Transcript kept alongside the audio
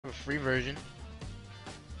a free version.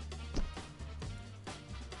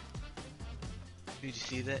 Did you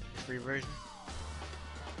see that free version?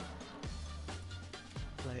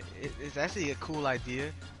 Like, it's actually a cool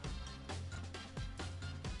idea.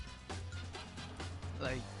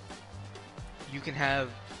 Like, you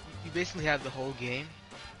basically have the whole game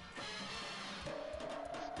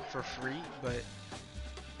for free, but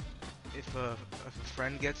if a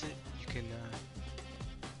friend gets it, you can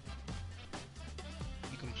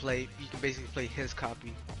basically play his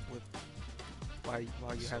copy with while you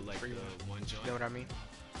have like the free one one. joint. You know what I mean?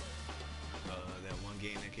 That one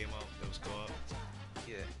game that came out that was co-op.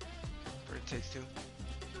 Yeah. For It Takes Two.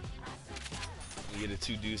 You get the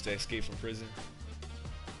two dudes that escape from prison.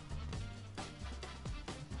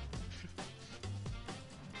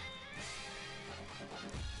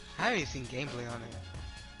 I haven't seen gameplay on it.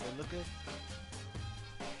 Does it look good?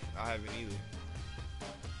 I haven't either.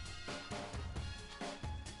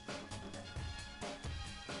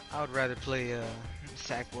 I would rather play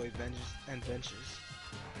Sackboy Adventures.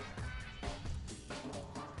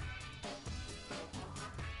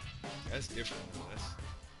 That's different. That's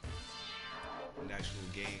an actual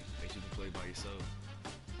game that you can play by yourself.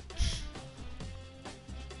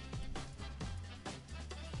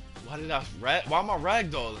 Why am I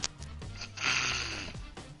ragdolling?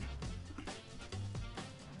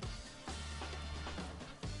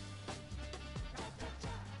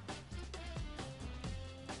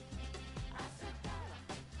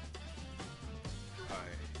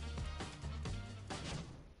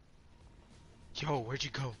 Yo, where'd you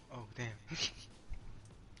go? Oh, damn.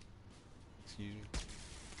 Excuse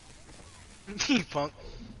me. Punk.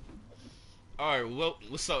 Alright, well,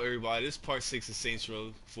 what's up everybody? This is part 6 of Saints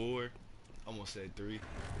Row 4. Almost said 3. And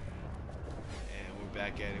we're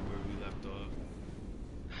back at it where we left off.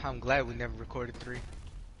 I'm glad we never recorded 3.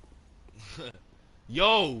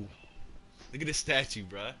 Yo! Look at this statue,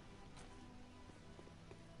 bruh.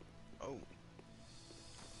 Oh.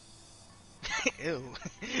 Ew.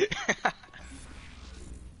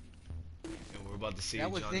 And we're about to see that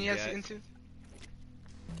was Johnny Gat. Into?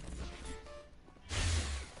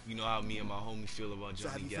 You know how me and my homie feel about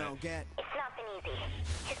Johnny Gat. It's not been easy.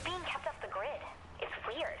 He's being kept off the grid. It's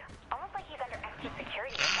weird. Almost like he's under extra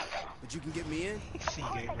security or something. But you can get me in? Of course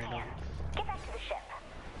I can. Get back to the ship.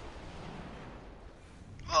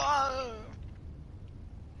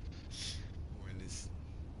 We're in this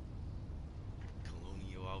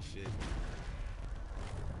colonial outfit.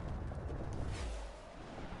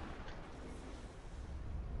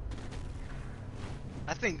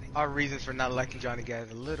 I think our reasons for not liking Johnny Gat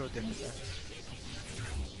is a little different. Yeah.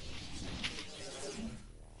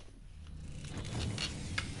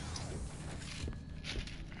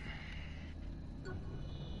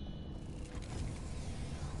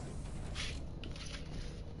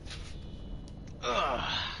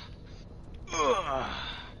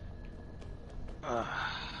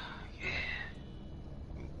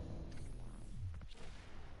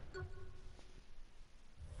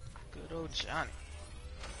 Good old Johnny.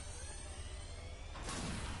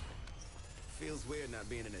 Feels weird not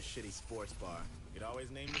being in a shitty sports bar. You could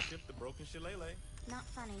always name the ship the Broken Shillelagh. Not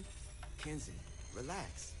funny. Kenzie,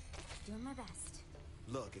 relax. Doing my best.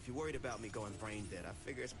 Look, if you're worried about me going brain dead, I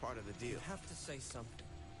figure it's part of the deal. You have to say something.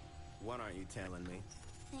 What aren't you telling me?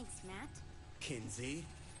 Thanks, Matt. Kinsey?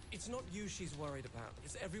 It's not you she's worried about.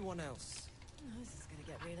 It's everyone else. Oh, this is gonna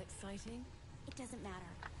get real exciting. It doesn't matter.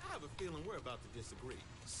 I have a feeling we're about to disagree.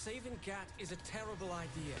 Saving Gat is a terrible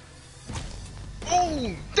idea.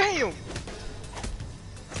 Oh, damn!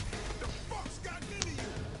 The fuck's gotten into you?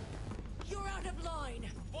 You're out of line.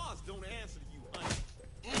 Boss don't answer to you, honey.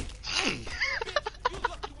 Bitch, you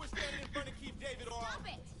lucky we're standing in front of Keith David or Stop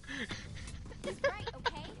it! He's right,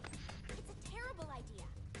 okay? It's a terrible idea.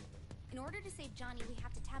 In order to save Johnny, we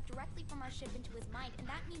have to tap directly from our ship into his mind, and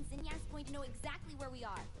that means Zinya's going to know exactly where we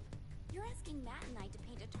are. You're asking Matt and I to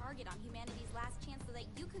paint a target on humanity's last chance so that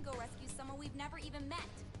you can go rescue someone we've never even met.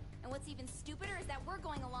 And what's even stupider is that we're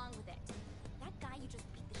going along with it. That guy you just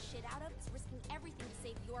beat the shit out of is risking everything to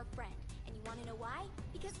save your friend. And you want to know why?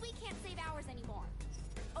 Because we can't save ours anymore.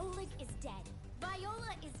 Oleg is dead.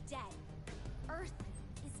 Viola is dead. Earth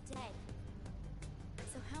is dead.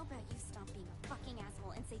 So how about you stop being a fucking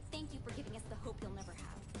asshole and say thank you for giving us the hope you'll never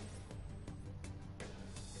have?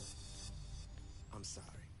 I'm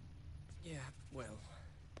sorry. Yeah, well.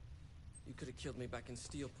 You could have killed me back in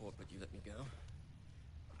Steelport, but you let me go.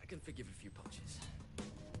 I can forgive a few punches.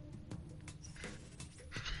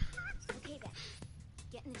 Okay then.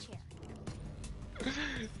 Get in the chair.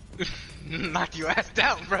 Knock your ass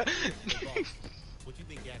down, bro. Boss, what you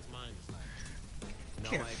think Gat's mind is like? No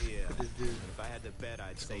Can't idea. f- with this dude. If I had to bet,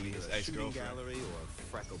 I'd say gonna be either his a shooting ex-girlfriend. gallery or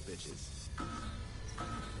freckle bitches.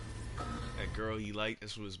 That girl he liked,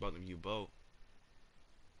 that's what it's about to be about.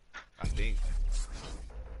 I think.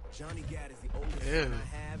 Johnny Gat is the oldest Ew. son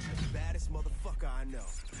I have, and the baddest motherfucker I know.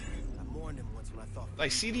 I mourned him once when I thought.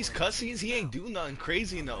 Like, see these cutscenes? He ain't do nothing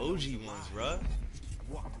crazy in the OG ones, bruh. I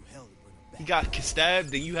walked through hell to bring him back. He got stabbed,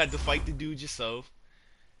 then you had to fight the dude yourself.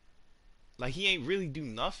 Like, he ain't really do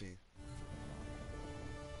nothing.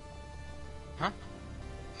 Huh?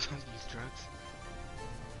 Don't use drugs.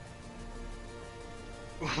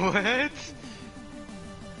 What?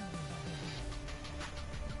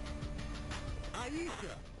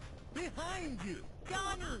 Aisha, behind you.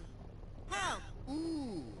 Johnny, help.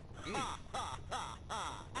 Ooh. Ha, ha, ha,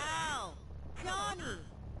 ha. Ow. Johnny,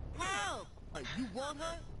 help. You want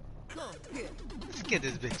her? Come here. Let's get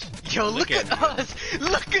this bitch. Yo, look, Look at, at us.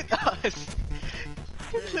 Look at us.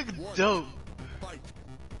 This looks dope. Fight.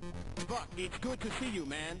 Buck, it's good to see you,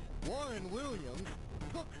 man. Warren Williams.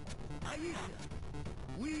 Look, Aisha.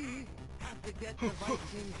 We have to get to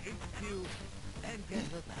Viking HQ and get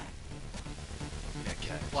her back. That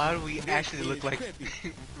cat. Why do we actually look is like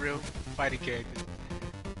trippy. real fighting characters?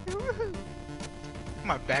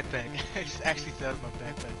 My backpack. Actually sells my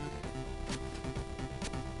backpack.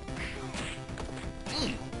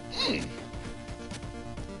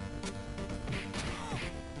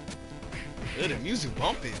 Ugh, the music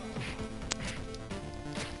bumping.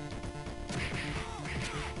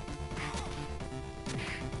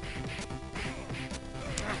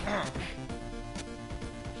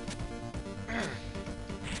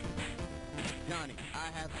 Johnny,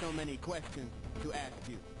 I have so many questions to ask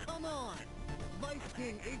you. Come on! Vice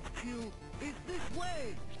King HQ is this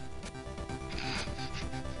way!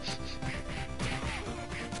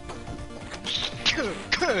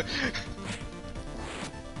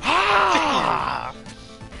 Ah!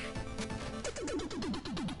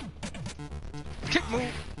 Kick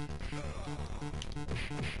move.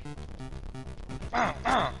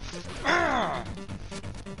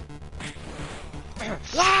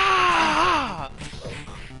 Ah!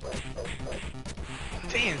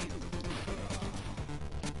 Damn.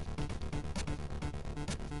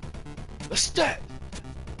 What's that?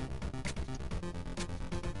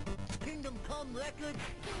 Kingdom Come Records,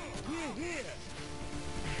 we're here!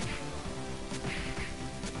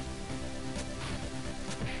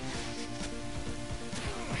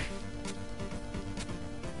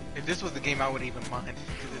 If this was the game, I wouldn't even mind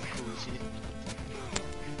because it's cool as shit.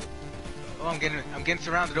 Oh, I'm getting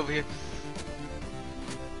surrounded over here.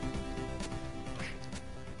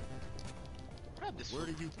 Grab this. Where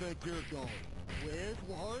do you think you're going? Where's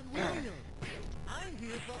Warren Williams? I'm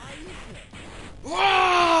here for Aisha.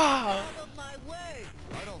 Wah! Out of my way!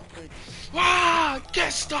 I don't think Wah!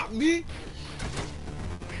 Can't stop me!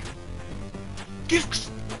 Give...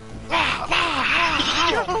 Ah!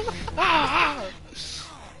 Ah! Ah! Ah!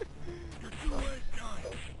 you're too late, Johnny.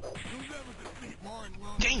 You'll never defeat Warren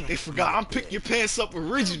Williams. Damn. They forgot I'm Pick Your Pants Up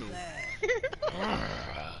original.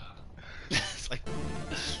 It's like...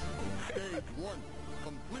 Stage 1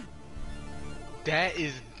 complete. That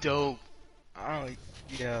is dope. Oh,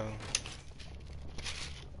 yo.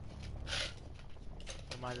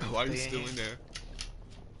 Why are you still in there?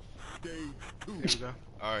 Stage 2 There we go.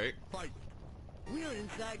 Alright. fight. We're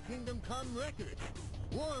inside Kingdom Come Records.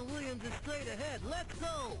 Warren Williams is straight ahead. Let's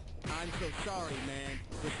go! I'm so sorry, man.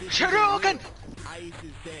 But this Shuriken! Ice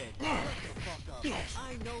is dead. Shut the fuck up.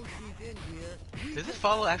 I know she's in here. We Does this just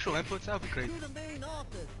follow actual inputs? That would be crazy. to the main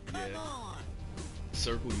office. Come Yeah. on!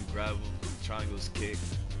 Circle, you grab them. Triangle's kick.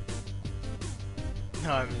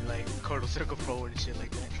 No, I mean like quarter circle forward and shit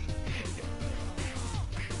like that.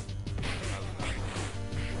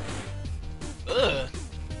 Ugh!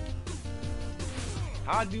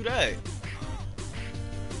 How I do that?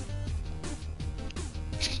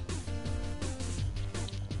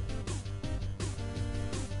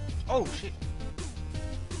 Oh shit.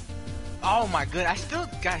 Oh my god, I still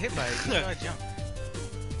got hit by it. Even though I jumped.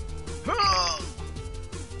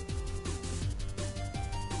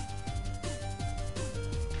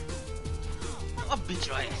 I'll beat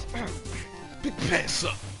your ass. Big pants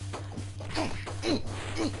up!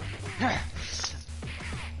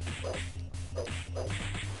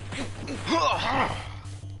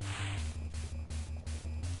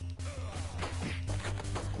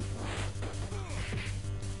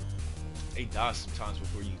 They die sometimes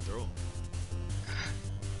before you throw them.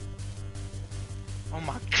 Oh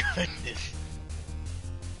my goodness.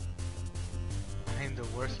 I am the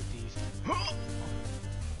worst with these.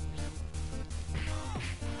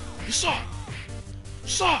 You saw! You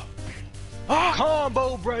saw! Ah!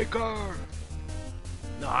 Combo breaker!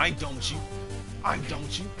 I don't you. I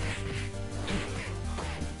don't you.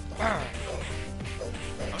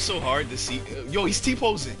 I'm so hard to see. Yo, he's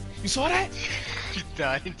T-posing. You saw that? No,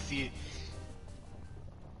 I didn't see it.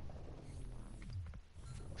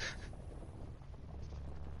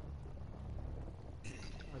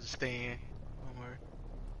 I'll just stay in. Don't worry.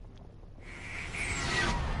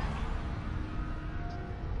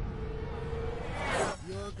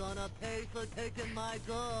 You're gonna pay for taking my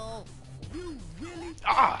girl. You really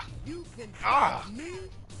Ah! you can Ah! stop me?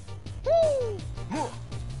 Woo!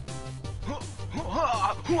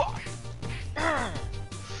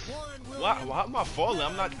 Why am I falling?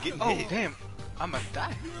 I'm not getting Oh hit. damn! I'ma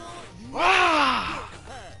die. Ah!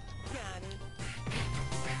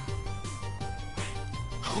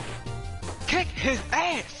 Kick his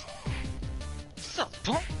ass! Sup,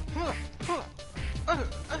 punk? Yo,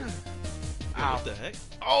 what the heck?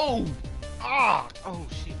 Oh! Ah! Oh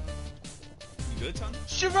shit! You good, Tony?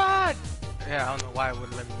 Sherrod! Yeah, I don't know why it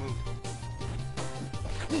wouldn't let me move.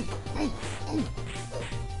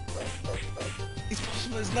 He's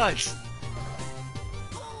pushing his nuts.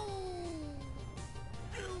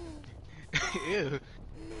 Ew.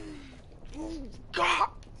 God!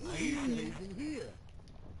 Aisha isn't here.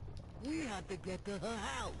 We have to get to her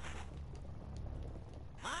house.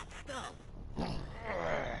 Hot stuff.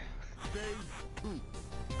 Stage 2.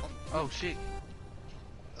 Oh shit.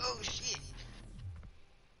 Oh shit.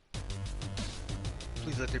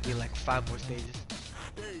 Please let there be like 5 more stages.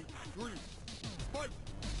 Stage 3. Fight.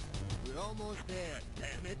 We're almost there,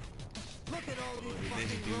 damn it. Look at all these Ninja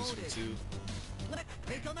fucking dudes from rodents. 2. Let's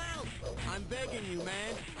take them out. I'm begging you,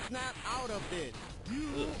 man. Snap out of this.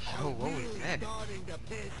 You Oh, are what was really that? starting to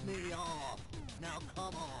piss me off. Now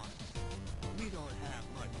come on. We don't have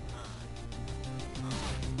much time.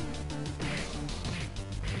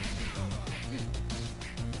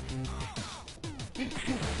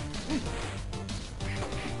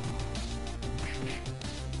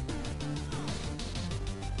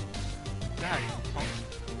 God, you punk.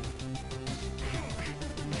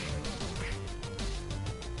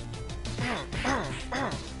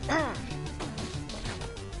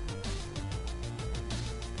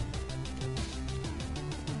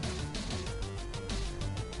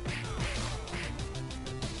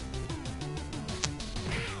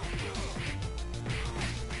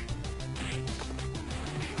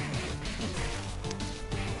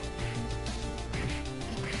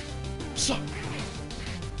 Suck.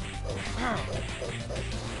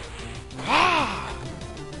 Ah!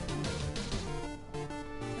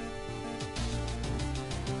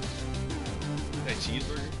 That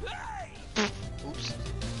cheeseburger? Oops.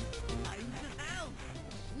 Aisha's house.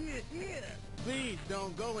 We're here. Please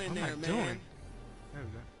don't go in What there, am I man. doing? There we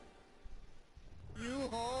go. You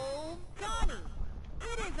home? Johnny!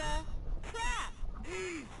 It is a trap!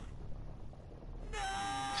 Ease! No!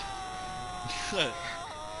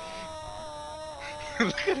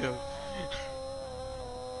 Look at him.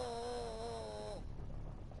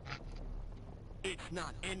 It's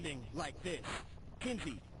not ending like this.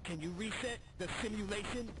 Kinsey, can you reset the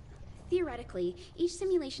simulation? Theoretically, each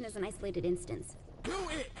simulation is an isolated instance. Do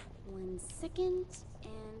it! 1 second,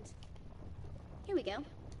 and here we go.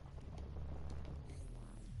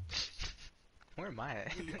 Where am I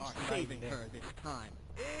at? We are Not saving even there. her this time.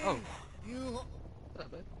 Oh. You... What's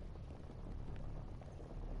up, bud?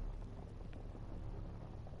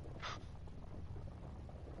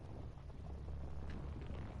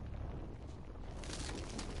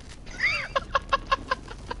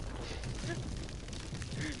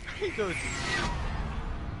 Where you going?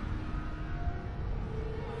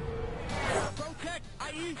 Protect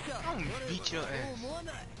Aisha! I'm gonna beat your ass.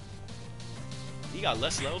 He got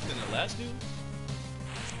less health than the last dude?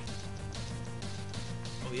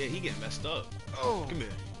 Oh yeah, he getting messed up. Oh. Come here.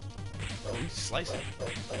 Oh, he's slicing.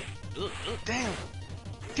 Ugh. Damn.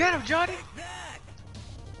 Get him, Johnny.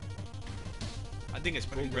 I think it's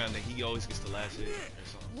programmed that he always gets the last hit or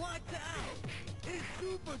something. Watch out! It's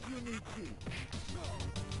Super Junichi!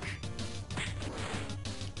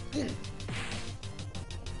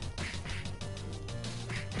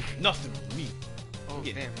 Nothing with me. Oh,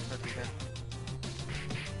 Yeah. damn. Perfect that.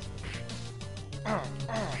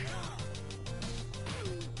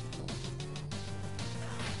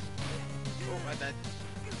 Oh, my bad.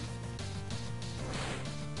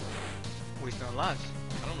 Oh, he's not alive.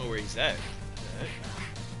 I don't know where he's at. What the heck?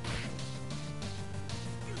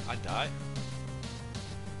 I died.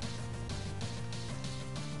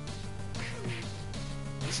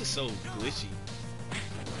 This is so glitchy.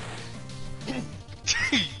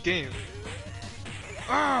 Damn.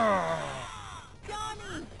 Ah!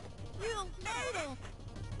 Johnny! You made it!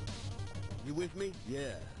 You with me?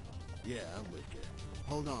 Yeah. Yeah, I'm with you.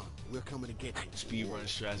 Hold on. We're coming to get you. Speedrun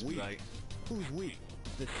strats be We? like, Who's we?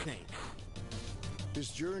 The Saints. His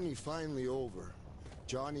journey finally over.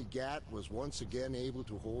 Johnny Gat was once again able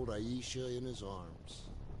to hold Aisha in his arms.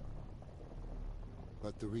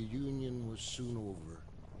 But the reunion was soon over,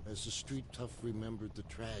 as the street tough remembered the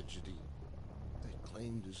tragedy that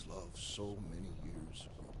claimed his love so many years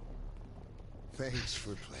ago. Thanks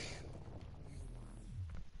for playing.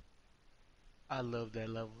 I love that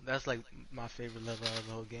level. That's like my favorite level out of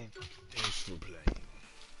the whole game. thanks for playing.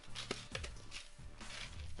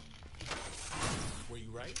 Were you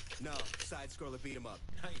right? No, side scroller beat him up.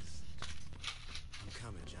 Nice. I'm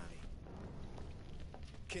coming, Johnny.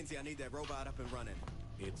 Kinsey, I need that robot up and running.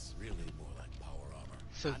 It's really more like power armor.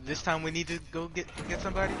 So this time we need to go get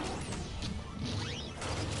somebody?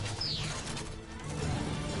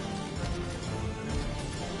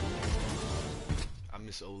 I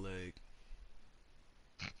miss Oleg.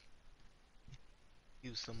 He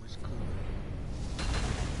was so much cooler.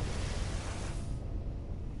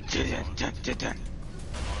 Dun.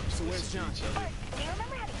 So where's John? Each other. Do you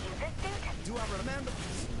remember how to use this suit? Do I remember?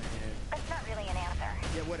 Man. That's not really an answer.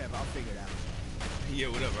 Yeah, whatever. I'll figure it out. Yeah,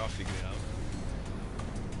 whatever, I'll figure it out.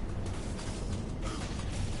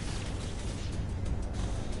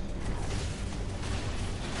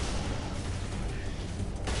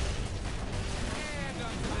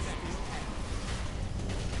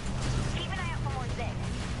 Keep an eye out for more Zig.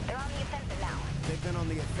 They're on the offensive now. They've been on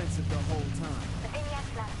the offensive the whole time. But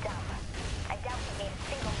Zinniak's not dumb. I doubt he made a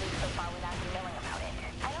single move so far without him knowing about it.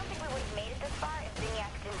 I don't think we would have made it this far if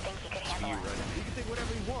Zinniak didn't think he could handle it. Speedrunning. He can think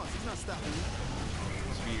whatever he wants. He's not stopping you.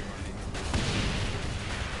 Speedrunning.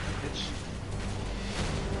 Bitch.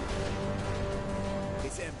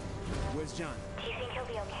 It's empty. Where's John? Do you think he'll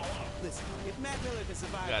be okay? Listen, if Matt Miller can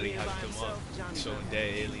survive Gotta being by hype them himself, up. Johnny's Showing not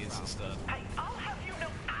dead having any aliens and problem. stuff. I'll have you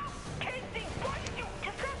know. Ow! Casey, what did you...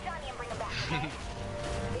 Just grab Johnny and bring him back, okay?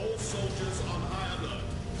 All soldiers on high alert.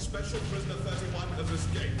 Special prisoner 31 has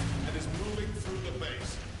escaped and is moving through the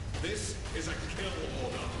base. This is a kill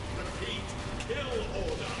order. Repeat, kill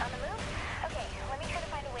order. On the move? Okay, let me try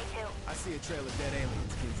to find a way to... I see a trail of dead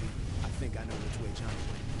aliens, Kinsey. I think I know which way Johnny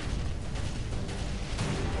went.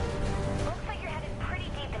 Looks like you're headed pretty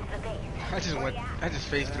deep into the base. I just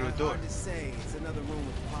phased through a door. Hard to say. It's another room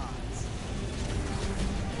with pods.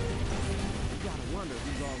 You gotta wonder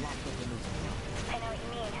who's all locked up in those pods. I know what you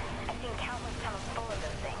mean. I've seen countless tunnels full of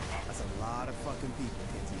those things. That's a lot of fucking people,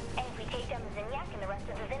 Kinsey. And if we take down the Zinniak and the rest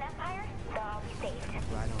of the Zin Empire, they'll all be saved.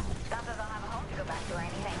 Right on. Not that they'll have a home to go back to or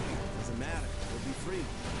anything. Doesn't matter. We'll be free.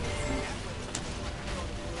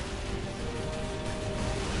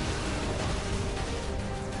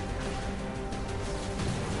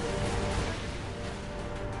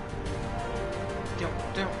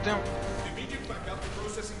 Down. Immediate backup to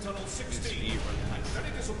processing tunnel 16. Speedrunning. I'm very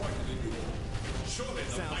disappointed in you all. Surely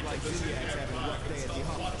the Sounds might like of the Zin Zinniak's having a Empire rough can day at the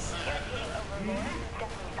stop one office. man. Over there,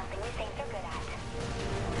 definitely something we Saints are good at.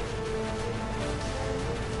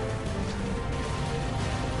 You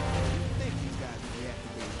think these guys would react to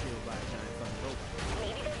being killed by a giant fucking robot?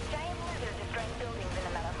 Maybe there's giant lizards destroying buildings in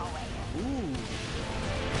another hallway. Ooh.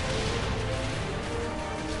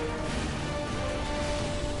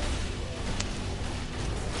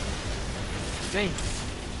 Dang.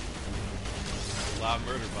 A lot of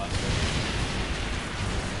murder bots.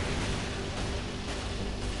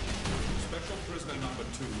 Special prisoner number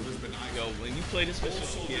 2 has been Yo, when you play this All special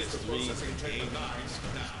soldiers to PS3 processing chamber game, 9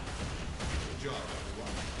 now. Good job,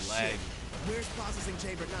 everyone. lag. Where's processing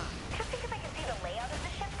chamber 9? Just because I can see the layout of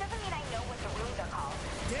the ship doesn't mean I know what the rooms are called.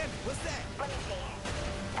 Damn it, what's that? Let me see.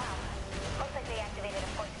 Oh, looks like they activated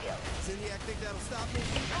a force field. Zinniak think that'll stop me?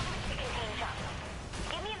 It's probably to contain John.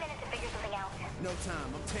 Give me a minute to figure something out. No time,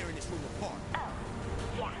 I'm tearing this room apart. Oh,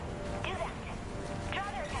 yeah. Do that. Draw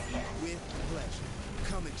their attention. With pleasure.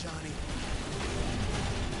 Coming, Johnny.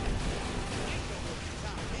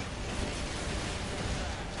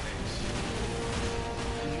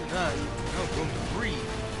 No room to breathe.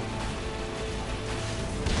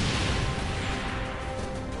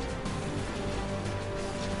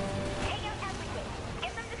 Take out everything.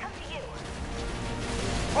 Get them to come to you.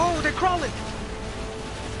 Oh, they're crawling.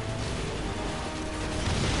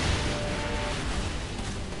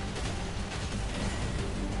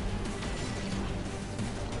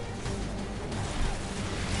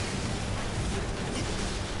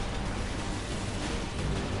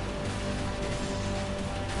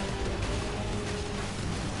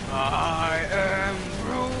 I am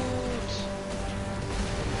Groot.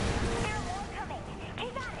 There are more coming.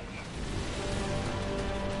 Keep at it.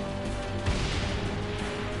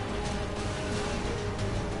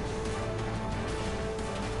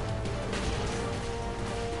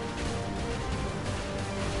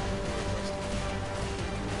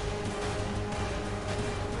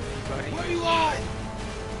 What do you want?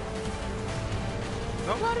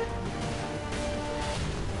 Nobody?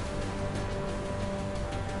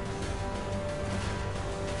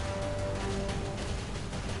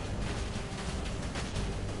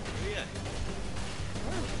 Yeah.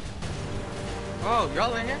 Oh,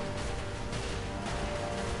 y'all in here?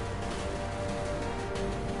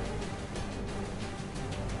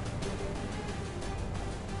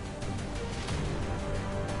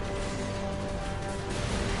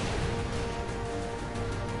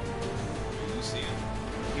 You see him?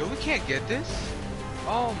 Yo, we can't get this.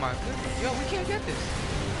 Oh my goodness. Yo, we can't get this.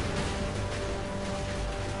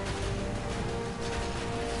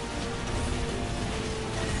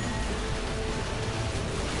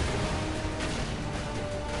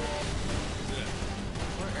 Yeah.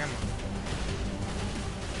 Where am I?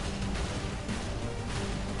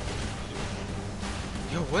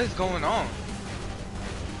 Yo, what is going on?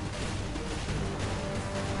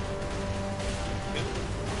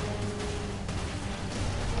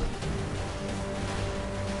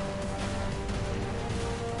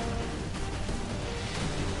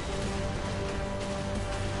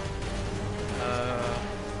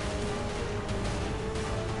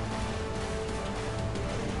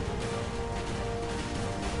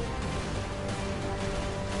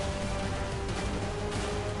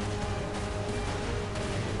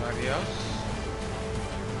 Anybody else?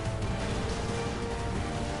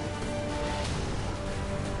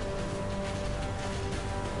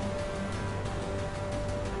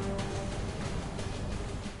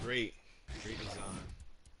 Great. Great design.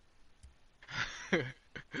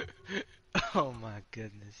 Oh my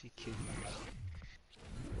goodness, you kidding me?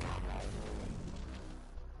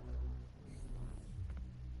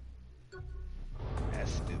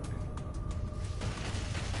 That's stupid.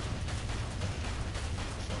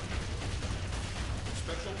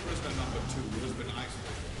 Special prisoner number 2 has been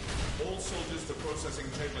isolated. All soldiers to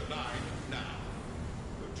processing chamber 9 now.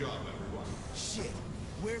 Good job, everyone. Shit.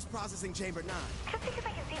 Where's processing chamber 9? Just because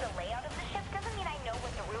I can see the layout of the ship doesn't mean I know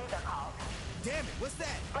what the rooms are called. Damn it, what's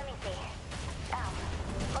that? Let me see. Oh,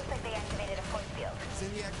 looks like they activated a force field.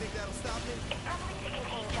 Zinyak think that'll stop it? It's probably to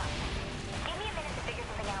contain Johnny. Give me a minute to figure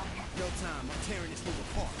something out. No time, I'm tearing this move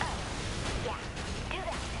apart. Oh, yeah. Do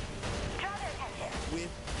that. Draw their attention.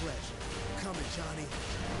 With pleasure. Coming, Johnny.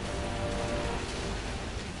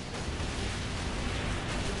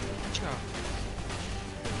 Ciao.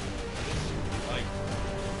 Like,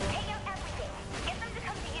 Take out everything. Get them to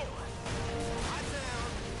come to you. My town,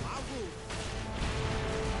 my rule.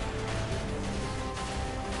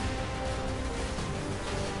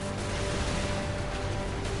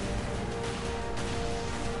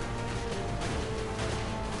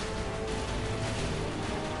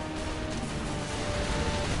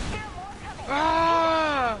 There are more coming.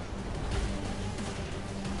 Ah!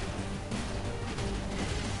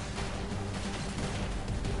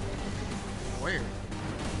 Where?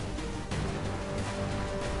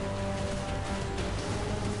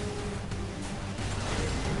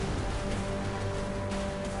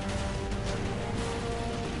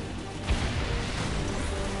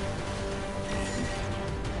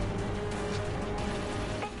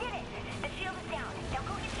 They did it. The shield is down. Now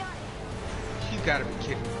go get Johnny. You gotta be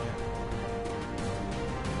kidding me.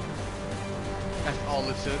 That's all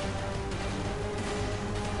it took.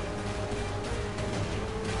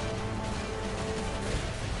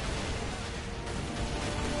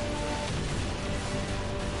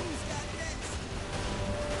 Who's got next?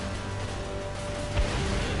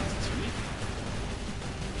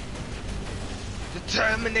 The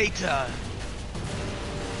Terminator!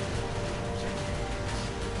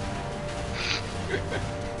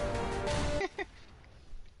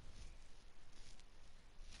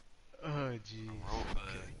 Oh jeez.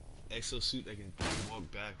 exosuit that can walk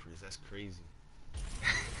backwards. That's crazy.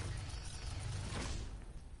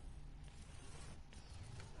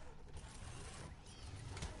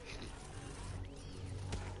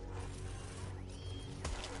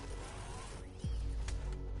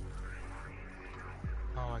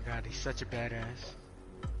 Oh my god, he's such a badass.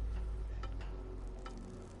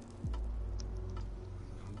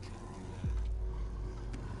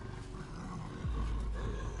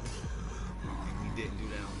 We didn't do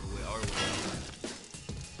that on the way our way.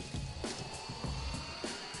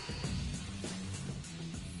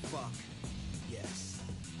 Fuck. Yes.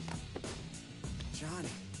 Johnny,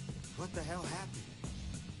 what the hell happened?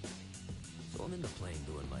 So I'm in the plane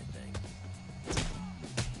doing my thing.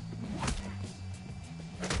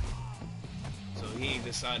 So he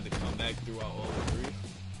decided to come back throughout all three.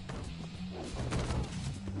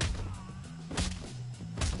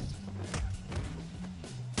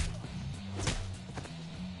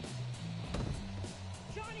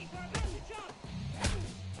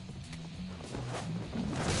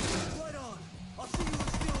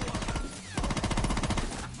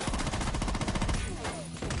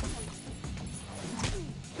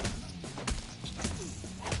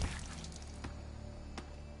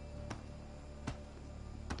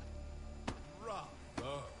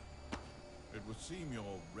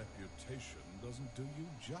 your reputation doesn't do you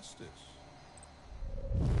justice.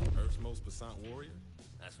 Earth's most puissant warrior?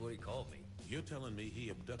 That's what he called me. You're telling me he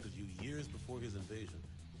abducted you years before his invasion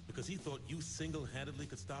because he thought you single-handedly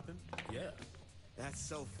could stop him? Yeah. That's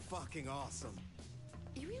so fucking awesome.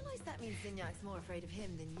 You realize that means Zinyak's more afraid of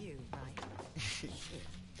him than you, right?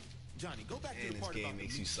 Johnny, go back to And the this part game about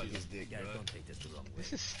makes the you meat suck shield. his dick, Guys, bro. don't take this the wrong way.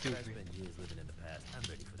 This is I stupid. spent years living in the past. I'm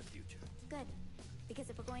ready for the future. Good. Because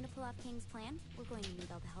if we're going to pull off King's plan, we're going to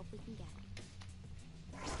need all the help we can get.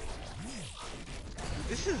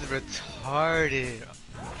 This is retarded.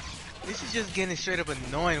 This is just getting straight up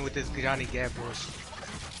annoying with this Johnny Gat bullshit.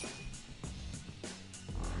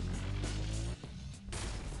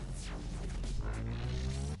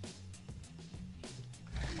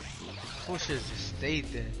 Bullshit just stayed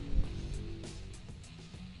there.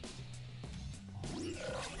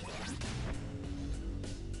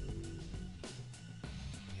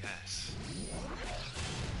 Yes.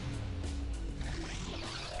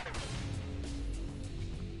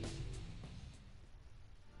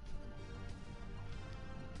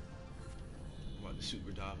 I'm about to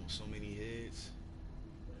super dive on so many heads.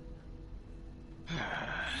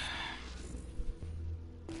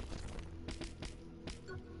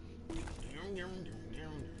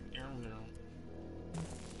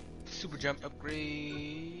 Super jump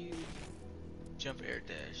upgrade. Jump air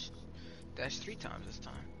dash. Dash 3 times this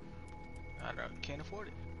time. Can't afford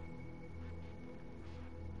it.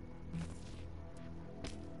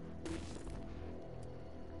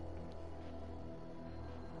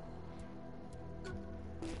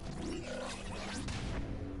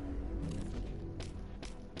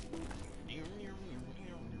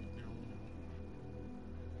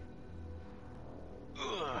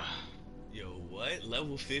 Ugh. Yo, what?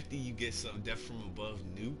 Level 50, you get some death from above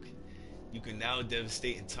nuke? You can now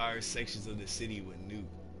devastate entire sections of the city with nuke.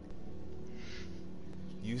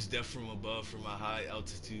 Use death from above from a high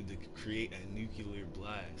altitude to create a nuclear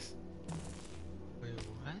blast. Wait,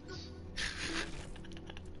 what?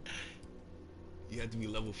 You have to be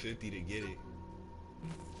level 50 to get it.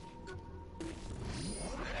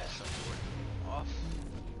 That's something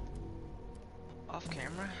off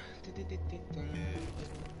camera.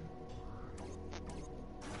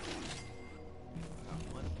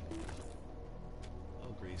 What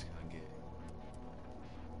upgrades can I get?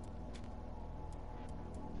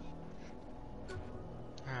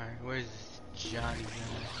 Alright, where's Johnny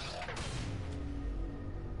going?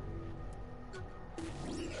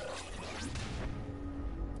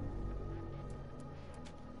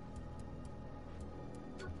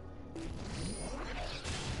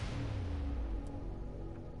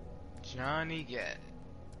 Johnny Gat.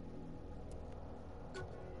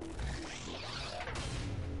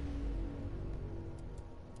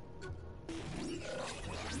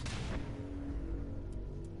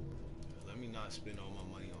 Let me not spend all my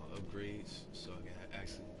money on upgrades so I can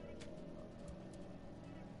actually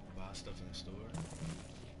buy stuff in the store.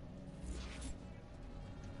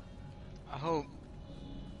 I hope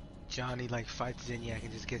Johnny like fights Zinyak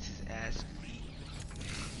and just gets his ass beat.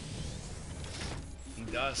 He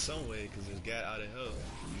died some way because his gat out of hell.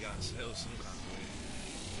 He got his hell some kind of way.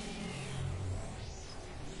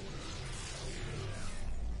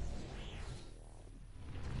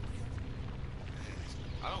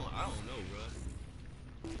 I don't know,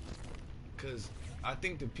 bro. Cause I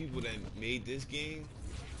think the people that made this game,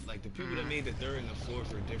 like the people that made the third and the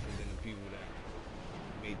fourth, are different than the people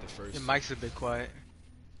that made the first. Your mic's a bit quiet.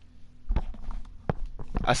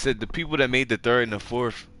 I said the people that made the third and the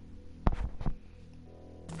fourth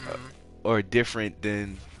are different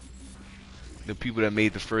than the people that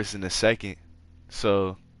made the first and the second.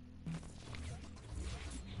 So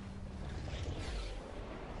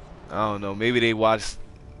I don't know. Maybe they watched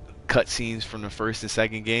cutscenes from the first and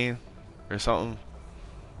second game or something.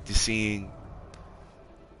 Just seeing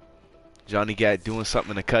Johnny Gat doing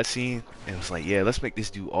something in a cutscene, and it was like, yeah, let's make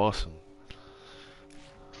this dude awesome.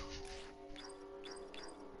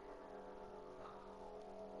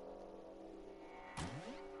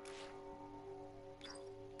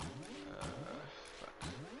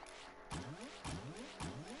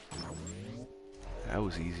 That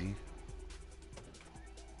was easy.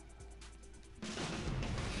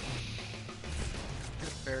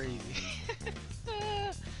 Very easy.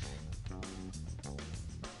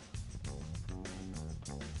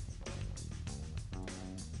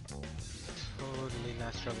 Totally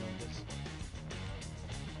not struggling with this.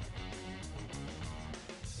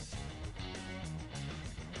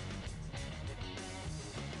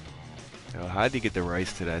 Yo, how'd he get the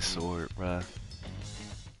rights to that sword, bruh?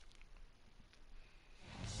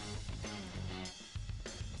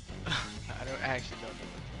 I don't actually know.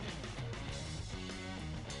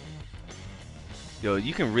 Yo,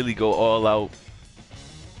 you can really go all out.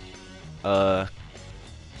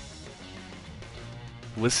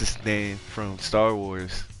 What's his name from Star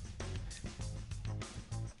Wars?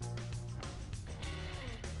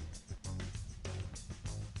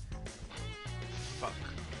 Fuck.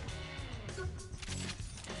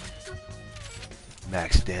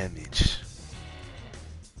 Max damage.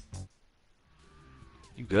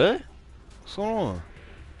 You good? What's going on?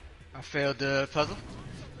 I failed the puzzle.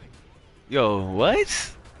 Yo,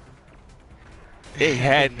 what? It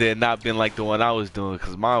had to not been like the one I was doing,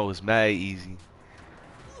 cause mine was mad easy.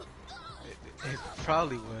 It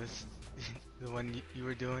probably was the one you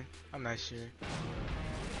were doing. I'm not sure.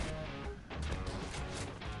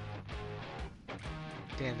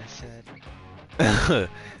 Damn, that's sad.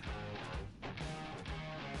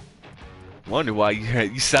 Wonder why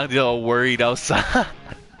you sounded all worried outside.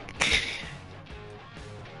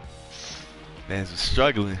 Man's was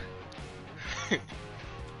struggling.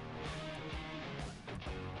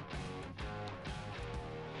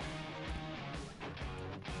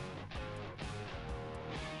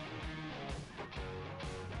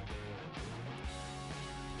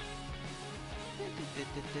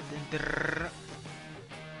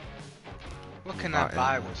 What can I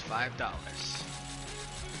buy with $5?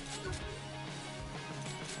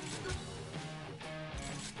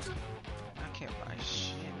 I can't buy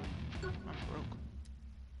shit. I'm broke.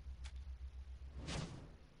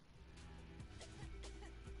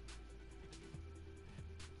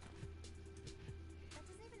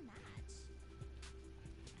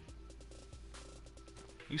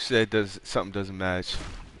 You said something doesn't match.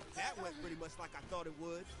 That went pretty much like I thought it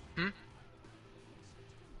would.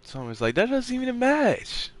 Someone's like, that doesn't even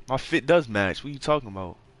match. My fit does match. What are you talking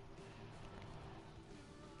about?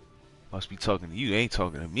 Must be talking to you. They ain't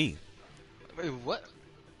talking to me. Wait, what?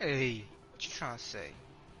 Hey, what you trying to say?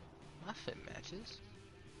 My fit matches.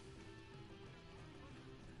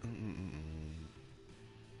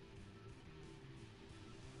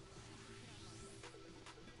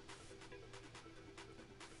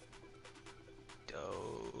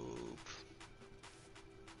 Dope.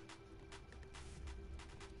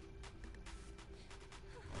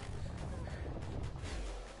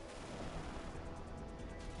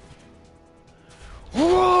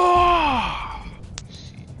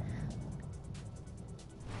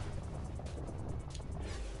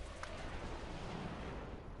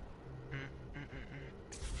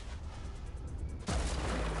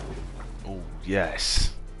 Oh,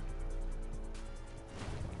 yes.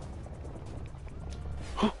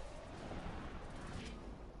 One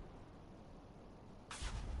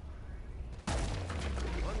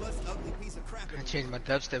less ugly piece of crap. I changed my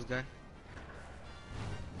dubstep gun.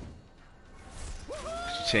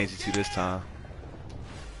 Should change it to this time.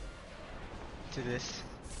 To this.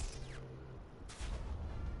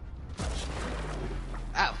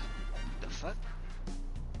 Ow! The fuck?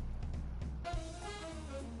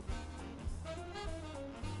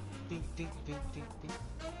 Ding, ding, ding, ding, ding.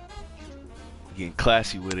 Getting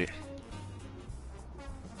classy with it.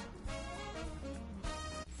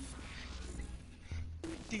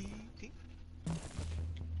 Ding, ding.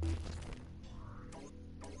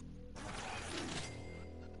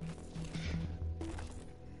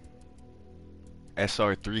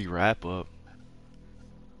 SR3 wrap up.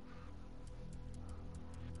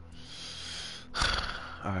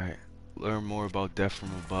 Alright. Learn more about Death from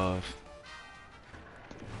Above.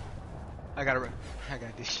 I got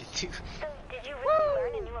this shit too. So, did you really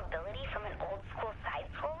learn a new ability from an old school side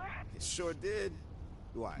scroller? It sure did.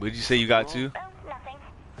 Why? What did you say you got to? Oh, nothing.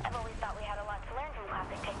 I've always thought we had a lot to learn from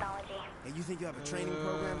classic technology. And you think you have a training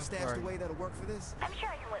program stashed away that'll work for this? I'm sure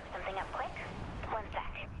I can whip something up quick. One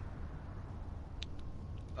sec.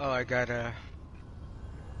 Oh, I got a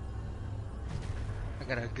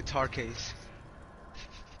guitar case.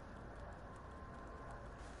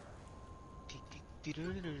 Here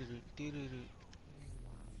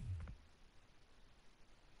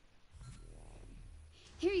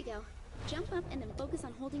you go. Jump up and then focus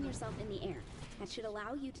on holding yourself in the air. That should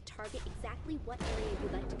allow you to target exactly what area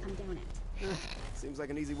you'd like to come down at. Seems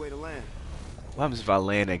like an easy way to land. What happens if I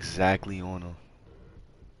land exactly on him?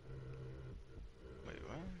 Wait,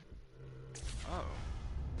 what?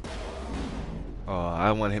 Oh,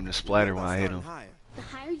 I want him to splatter when I hit him. The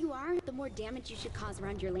higher you are, the more damage you should cause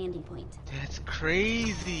around your landing point. That's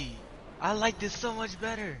crazy. I like this so much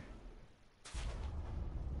better.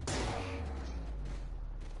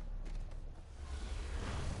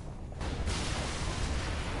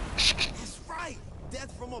 That's right.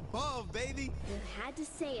 Death from above, baby. You had to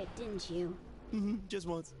say it, didn't you? Just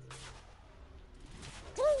once.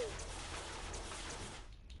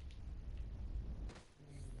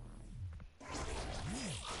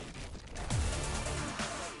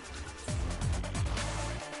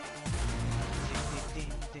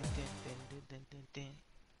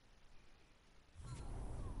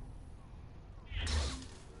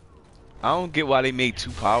 I don't get why they made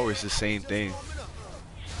two powers the same thing.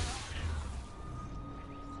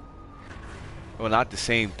 Well, not the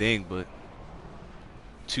same thing, but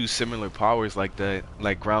two similar powers like that,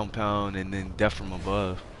 like ground pound and then death from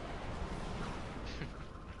above.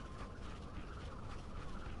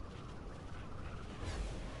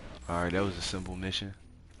 Alright, that was a simple mission.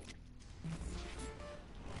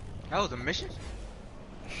 That was a mission?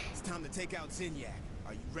 It's time to take out Zinyak.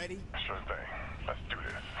 Are you ready? Sure thing. Let's do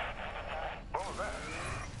this. What was that?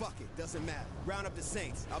 Fuck it, doesn't matter. Round up the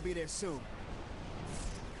Saints. I'll be there soon.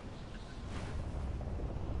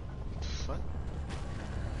 What?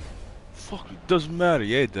 Fuck, it doesn't matter.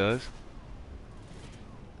 Yeah, it does.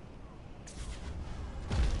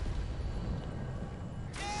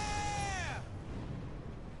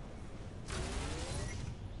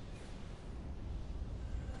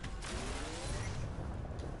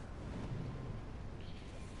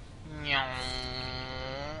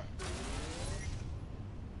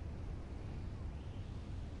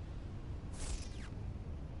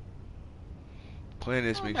 Playing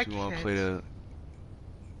this makes me want to play the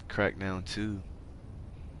Crackdown 2.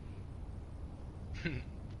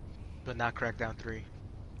 But not Crackdown 3.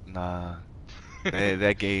 Nah.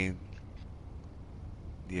 that game.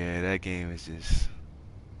 Yeah, that game is just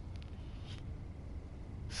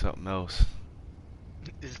something else.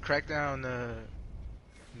 Is Crackdown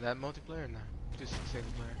that multiplayer or not? Just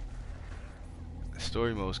single player.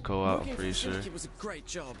 Story mode's co-op, I'm pretty sure. It was a great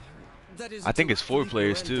job. That is, I think it's 4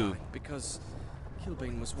 players too. Because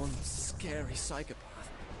Kilbane was one scary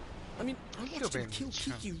psychopath. I mean, I watched him kill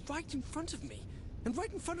Kiki right in front of me, and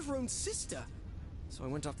right in front of her own sister. So I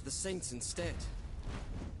went after the Saints instead.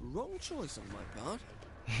 Wrong choice on my part.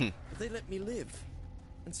 But they let me live,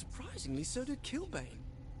 and surprisingly, so did Kilbane.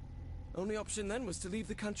 Only option then was to leave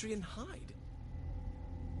the country and hide.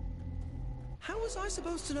 How was I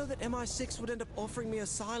supposed to know that MI6 would end up offering me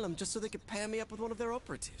asylum just so they could pair me up with one of their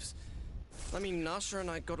operatives? I mean, Nasha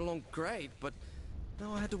and I got along great, but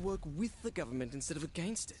now I had to work with the government instead of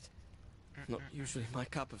against it. Not usually my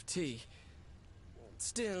cup of tea.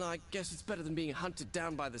 Still, I guess it's better than being hunted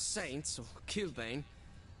down by the Saints or Kilbane.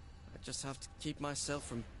 I just have to keep myself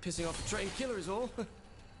from pissing off a trained killer is all.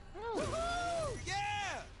 Woohoo!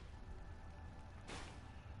 Yeah!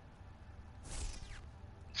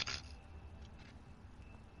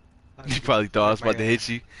 You probably thought I was about to hit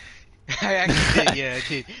you. I actually did, yeah, I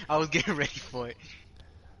did. I was getting ready for it.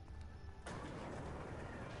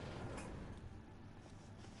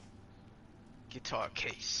 Guitar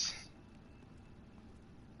case.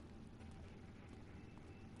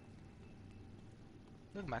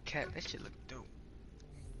 Look at my cat, that shit look dope.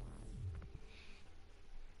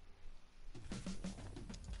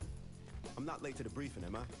 I'm not late to the briefing,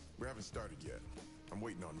 am I? We haven't started yet. I'm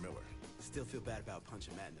waiting on Miller. Still feel bad about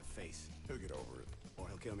punching Matt in the face. He'll get over it. Or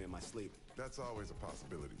he'll kill me in my sleep. That's always a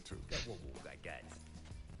possibility, too. Whoa, guys.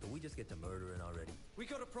 Did we just get to murdering already? We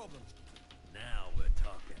got a problem. Now we're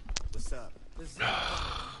talking. What's up?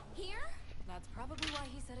 Here? That's probably why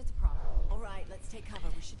he said it's a problem. All right, let's take cover.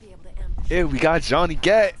 We should be able to ambush. Yeah, we got Johnny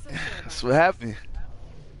Gat. That's what happened.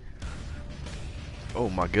 Oh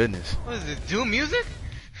my goodness. What is it, Doom music?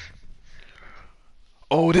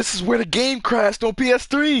 Oh, this is where the game crashed on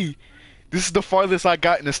PS3. This is the farthest I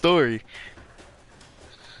got in the story.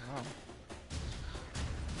 Oh.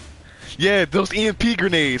 Yeah, those EMP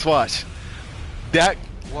grenades, watch.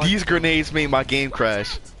 These grenades made my game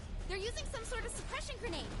crash. They're using some sort of suppression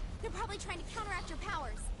grenade. They're probably trying to counteract your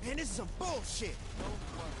powers. Man, this is some bullshit.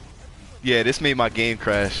 Yeah, this made my game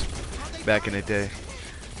crash back in the day.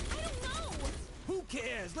 Who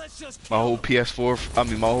cares? Let's just My whole PS4, I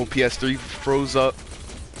mean my whole PS3 froze up.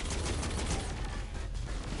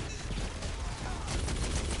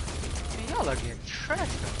 Man, y'all are getting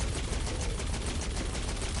trashed though.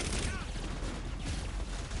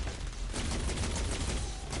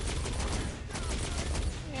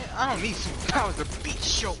 I don't need superpowers to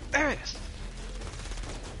beat your ass.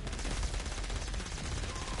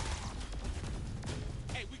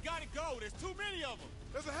 Hey, we gotta go. There's too many of them.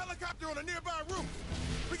 There's a helicopter on a nearby roof.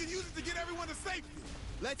 We can use it to get everyone to safety.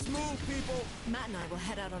 Let's move, people. Matt and I will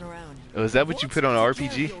head out on our own. Oh, is that what you put on an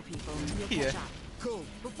RPG? Yeah. Cool.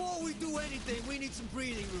 Before we do anything, we need some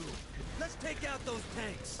breathing room. Let's take out those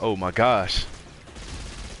tanks. Oh my gosh.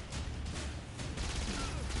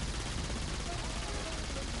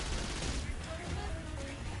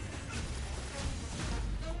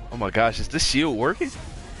 Oh my gosh, is this shield working?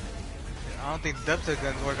 I don't think the dubstep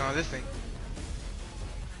gun's working on this thing.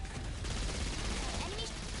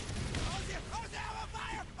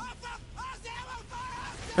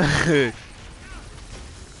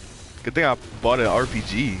 Good thing I bought an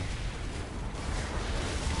RPG.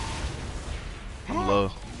 I'm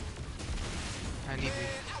low. I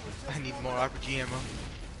need more RPG ammo.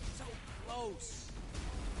 So close.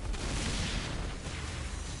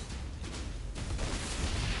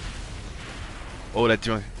 Oh, that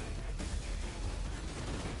joint.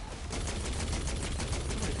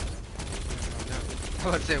 I was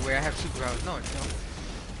about to say, wait, I have superpowers. No, I don't.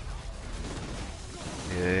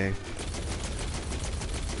 Yeah.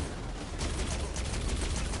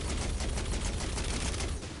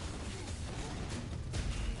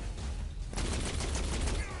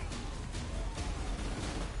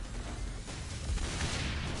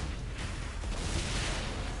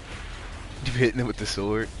 You hitting it with the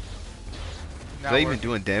sword? Is that even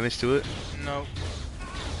doing damage to it? No. I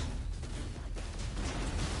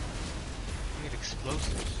need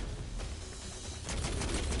explosives.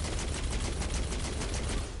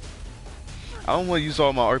 I don't want to use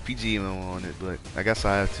all my RPG ammo on it, but I guess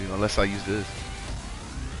I have to, unless I use this.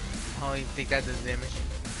 I don't even think that does damage.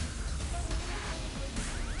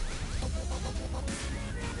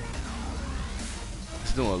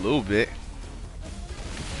 It's doing a little bit.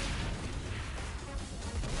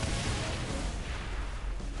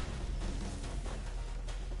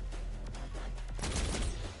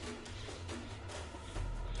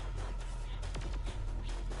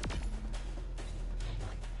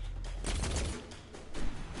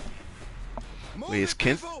 Wait, is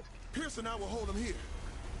Kent? Pierce and I will hold him here.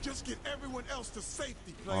 Just get everyone else to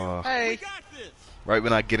safety, player. Hey. We got this. Right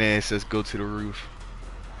when I get in, it says go to the roof.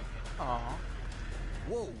 Aw.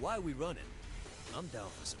 Whoa, why are we running? I'm down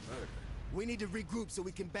for some murder. We need to regroup so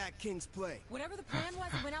we can back King's play. Whatever the plan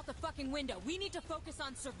was, it went out the fucking window. We need to focus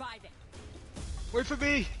on surviving. Wait for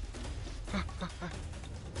me.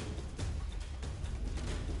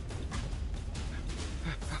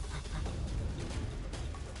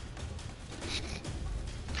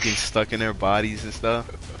 Getting stuck in their bodies and stuff.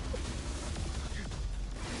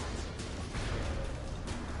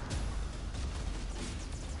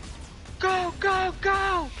 Go, go,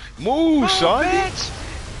 go! Move, Shawnee! Bitch!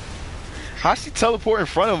 How'd she teleport in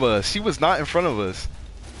front of us? She was not in front of us.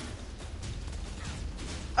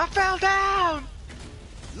 I fell down!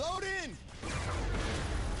 Load in!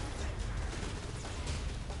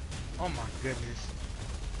 Oh my goodness.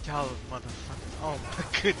 Y'all motherfuckers. Oh my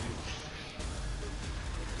goodness.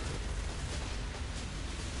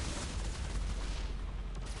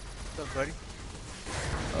 What's up, buddy?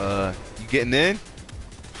 You getting in?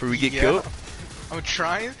 Before we get killed? I'm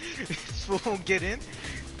trying. This fool won't get in.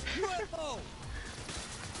 UFO!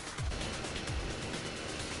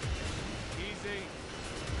 Easy.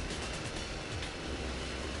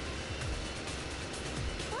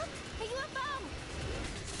 Look, a UFO!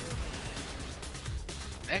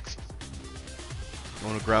 X.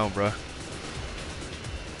 On the ground, bruh.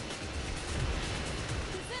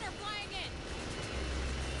 Center flying in.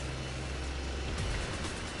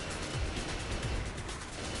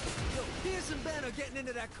 Yo, Pierce and Ben are getting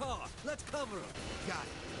into that car. Let's cover them. Got it.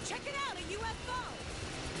 Check it out, a UFO.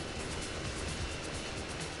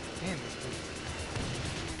 Damn this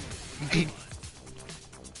dude.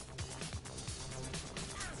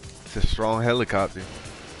 It's a strong helicopter.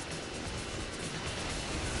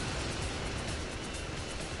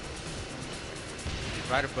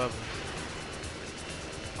 Right above him.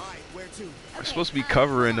 Alright, where to? We're supposed to be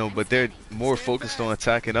covering them, but they're more focused on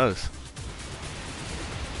attacking us.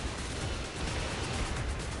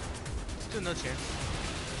 Still no chance.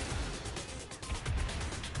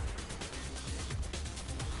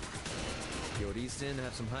 Yo, these Inn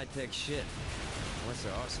have some high-tech shit. What's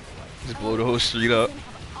their arsenal like? Just blow the whole street up. They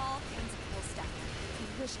have all kinds of cool stuff. I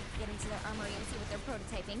wish I could get into their armory and see what they're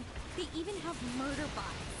prototyping. They even have murder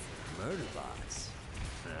bots. Murder bots?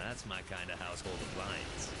 That's my kind of household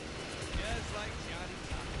appliance. Just like Johnny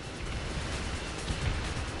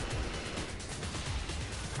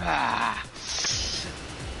Ah.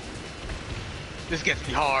 This gets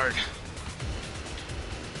me hard.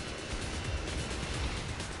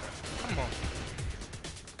 Come on.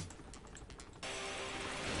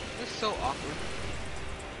 This is so awkward.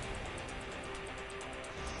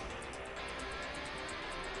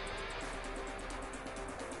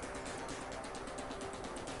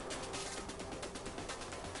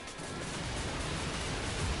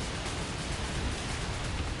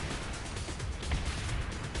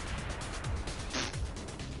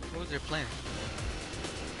 What was their plan?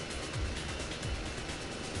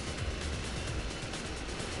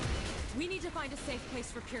 We need to find a safe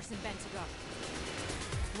place for Pierce and Ben to go.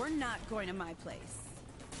 We're not going to my place.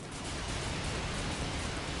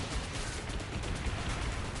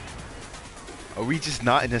 Are we just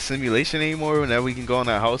not in a simulation anymore? Now we can go on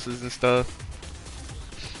our houses and stuff.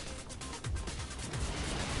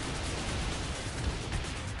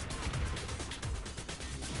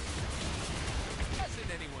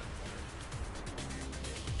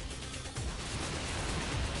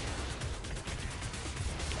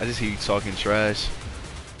 I just hear you talking trash.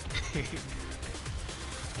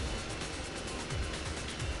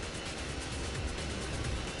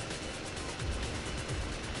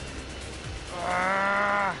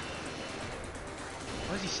 Ah!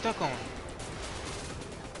 What is he stuck on?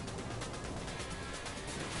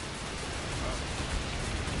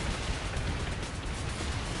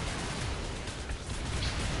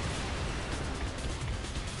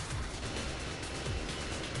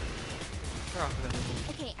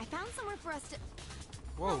 Okay, I found somewhere for us to.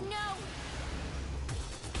 Whoa. Oh no!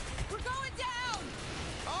 We're going down!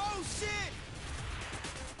 Oh shit!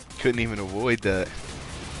 Couldn't even avoid that.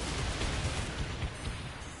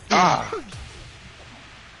 Ah!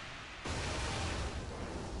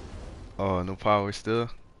 Oh, no power still.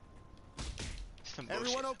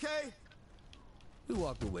 Everyone okay? We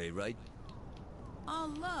walked away, right?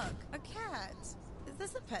 Oh, look, a cat. Is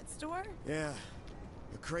this a pet store? Yeah.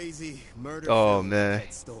 A crazy murder Oh, film man.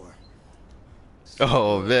 pet store.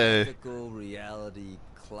 Oh man. Typical reality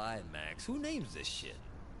climax. Who names this shit?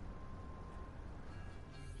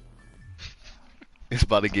 It's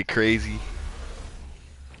about to get crazy.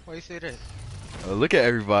 Why you say that? Look at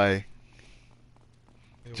everybody.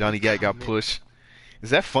 Johnny got pushed. Is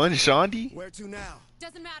that fun, Shondi? Where to now?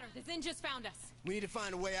 Doesn't matter. The Zin just found us. We need to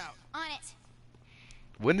find a way out. On it.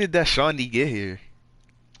 When did that Shondi get here?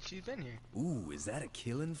 She's been here. Ooh, is that a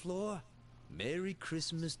killing floor? Merry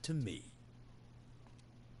Christmas to me.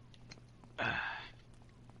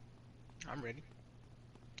 I'm ready.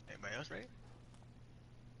 Anybody else ready?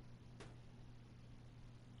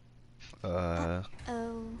 Oh.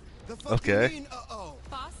 Okay.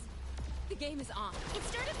 Boss, the game is on. It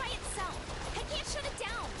started by itself. I can't shut it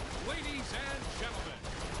down. Ladies and gentlemen,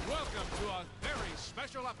 welcome to a very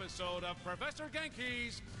special episode of Professor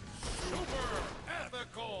Genki's Super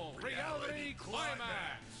Ethical Reality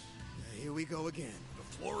Climax. Here we go again. The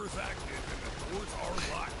floor is active and the doors are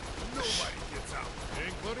locked. Nobody gets out,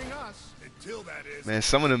 including us, until that is. Man,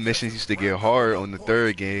 some of the missions used to get hard on the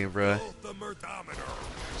third game, bruh. The murdometer.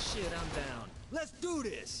 Shit, I'm down. Let's do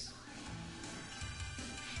this.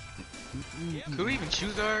 Could we even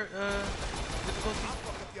choose our difficulty?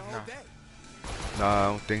 No. Nah, I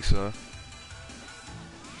don't think so.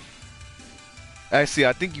 Actually,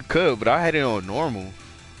 I think you could, but I had it on normal.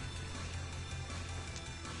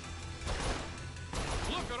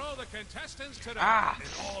 Look at all the contestants today. And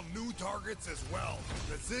all new targets as well.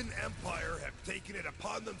 The Zin Empire have taken it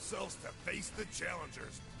upon themselves to face the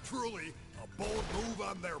challengers. Truly a bold move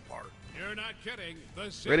on their part. You're not kidding. The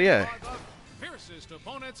Zin Ready at? are the fiercest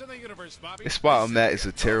opponents in the universe, Bobby. The spot I'm at is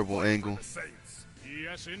a terrible angle.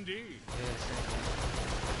 Yes, indeed.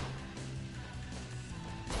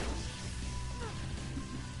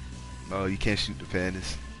 Oh, you can't shoot the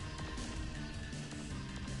pandas.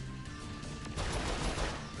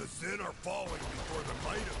 The Zin are falling before the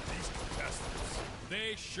might of these contestants.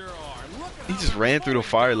 They sure are. Look at He how just they're ran through the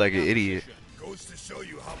pouring fire down like the an idiot. Goes to show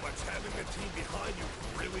you how much having a team behind you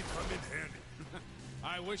can really come in handy.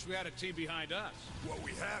 I wish we had a team behind us. What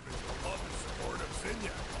we have is the love and support of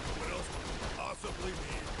Zinyak. What else could we possibly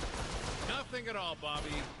need? Nothing at all,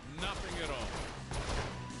 Bobby. Nothing at all.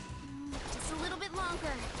 Just a little bit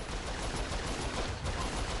longer.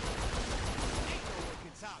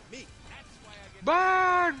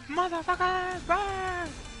 Burn, motherfucker, burn!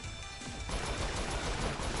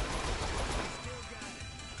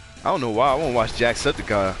 I don't know why I won't watch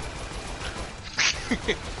Jacksepticeye.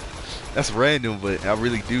 That's random, but I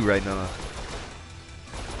really do right now.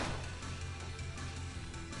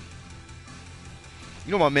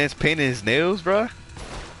 You know my man's painting his nails, bruh?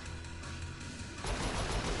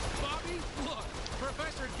 Bobby, look,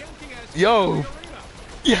 Professor Genki has Yo!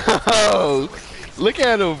 Yo! Look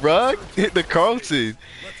at him, bruh! Hit the Carlton.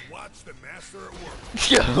 Let's watch the master at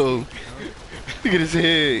work. Yo! Look at his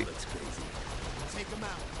head. Take him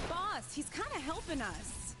out. Boss, he's kind of helping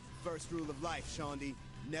us. First rule of life, Shondi.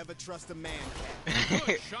 Never trust a man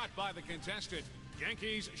Good shot by the contestant.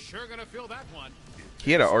 Yankees sure gonna feel that one.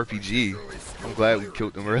 He had an RPG. I'm glad we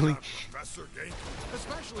killed him early. Professor Genki,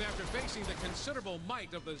 Especially after facing the considerable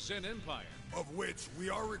might of the Zin Empire. of which we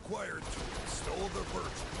are required to extol the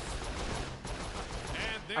virtues.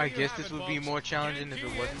 And there I you guess have this it, would be folks. more challenging if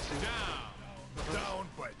Genki it wasn't is too. Down,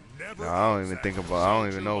 but never. Nah, I don't even think about. I don't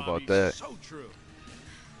even know about that. So true.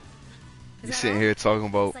 You sitting here talking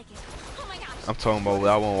about. I'm talking about what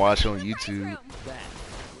I want to watch on YouTube. That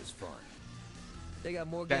was fun. They got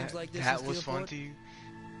more games like this. That in was fun Steelport? to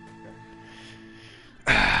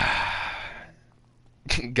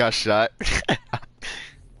you. Got shot.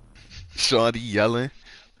 Shawnee yelling.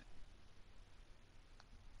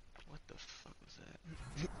 What the fuck was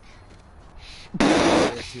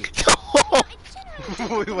that? there too.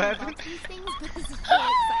 Wait, what happened? These things, but this is really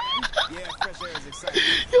exciting. Yeah, fresh air is exciting.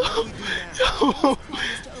 What do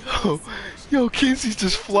we do now? Yo, Kinsey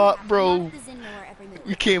just flopped, bro.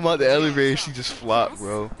 We came out the elevator, she just flopped,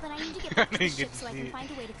 bro. But I need to get back to the ship so I can find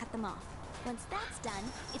a way to cut them off. Once that's done,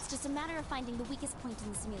 it's just a matter of finding the weakest point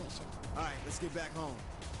in the simulation. Alright, let's get back home.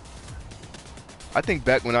 I think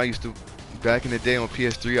back in the day on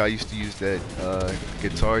PS3, I used to use that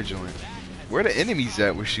guitar joint. Where the enemies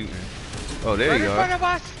at we're shooting? Oh, there you are.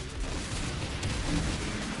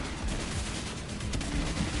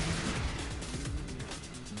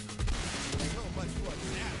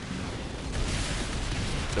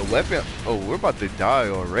 The weapon. Oh, we're about to die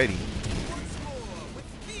already.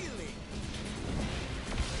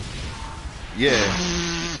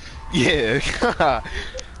 Yeah. Yeah.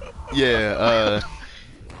 Yeah,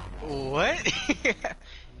 What?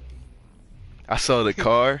 I saw the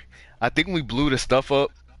car. I think we blew the stuff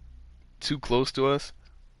up too close to us.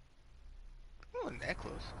 Oh, that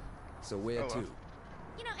close. So where to?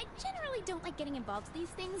 You know, I generally don't like getting involved in these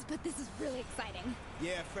things, but this is really exciting.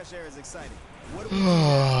 Yeah, fresh air is exciting. What do we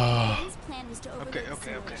Ben's plan was to overload the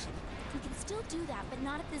Okay. simulation. We can still do that, but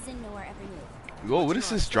not if the Zin know our every move. Whoa, what is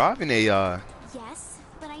this driving a Yes,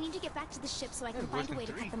 but I need to get back to the ship so I can find a way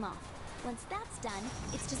to cut them off. Once that's done,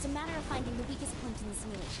 it's just a matter of finding the weakest point in the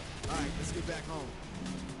simulation. Alright, let's get back home.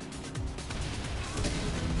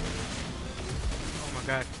 Oh my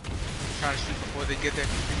god. I'm trying to shoot before they get there.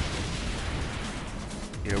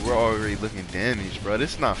 Yeah, we're already looking damaged, bro.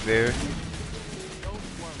 This is not fair.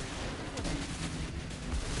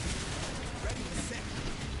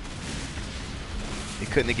 They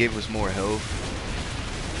couldn't have gave us more health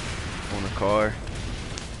on the car.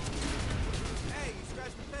 Hey, you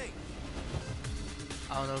scratched the paint.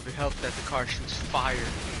 I don't know if it helped that the car shoots fire.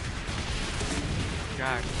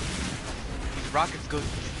 God. These rockets go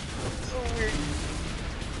so weird.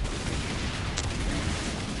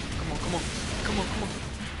 Come on.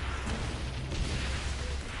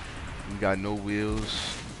 We got no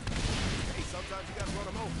wheels. Hey, sometimes you gotta run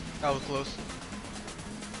them over. That was close.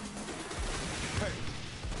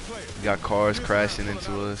 We got cars crashing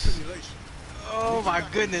into us. Oh my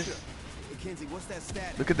goodness. Hey, Kinsey, what's that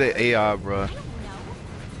stat? Look at the AI, bro.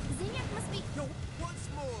 Zinyak must be... Yo, once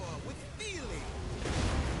more, with feeling.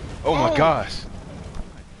 Oh my gosh.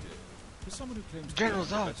 For someone who claims General's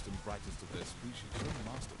to be the out. best and brightest of their species, your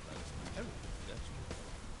master plan is inherently that's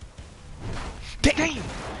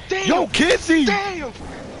Damn! Yo, Kinsey! Damn!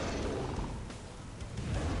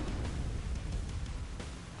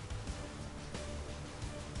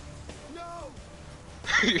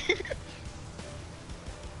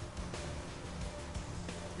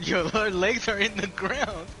 Yo, her legs are in the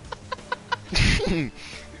ground.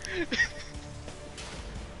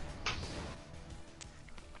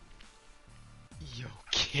 Yo,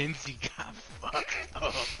 Kinsey got fucked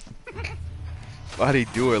up. Why'd he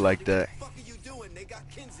do her like that? What the fuck are you doing? They got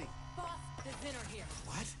Kinsey. Boss, the Zin are here.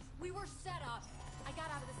 What? We were set up. I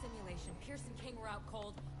got out of the simulation. Pierce and King were out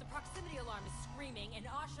cold. The proximity alarm is screaming, and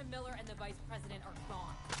Asha Miller and the vice president are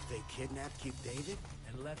gone. They kidnapped Keith David?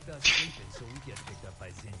 And left us sleeping so we get picked up by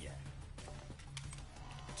Zinyak.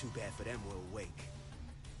 Too bad for them, we're awake.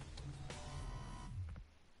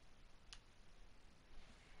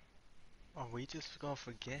 Are we just gonna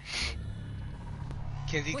forget how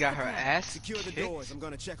Kinsey got her ass Secure the kicked? doors. I'm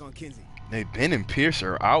gonna check on Kinsey. Hey, Ben and Pierce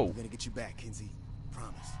are out. We're gonna get you back, Kinsey.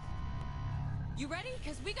 Promise. You ready?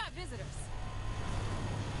 Because we got visitors.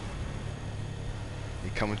 They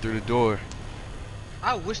coming through the door.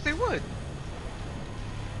 I wish they would.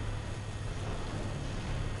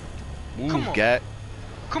 Move, Gat.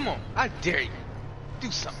 Come on, I dare you.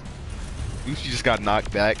 Do something. You just got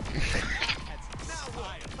knocked back.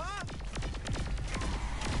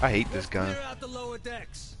 I hate this gun. Clear out the lower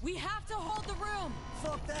decks. We have to hold the room.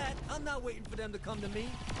 Fuck that. I'm not waiting for them to come to me.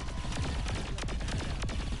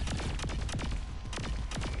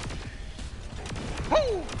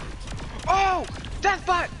 Oh! Oh! Death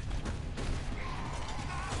bot!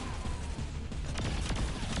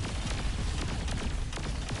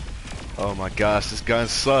 Oh my gosh, this gun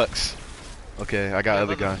sucks. Okay, I got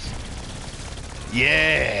other guns.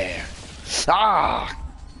 Yeah! Ah!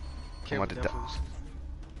 I'm about to die.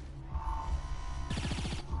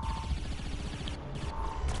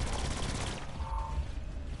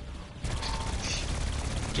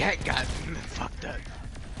 Gat got fucked up.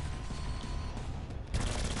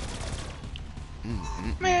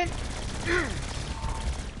 Man!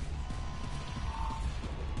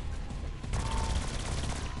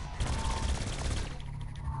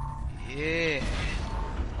 Yeah.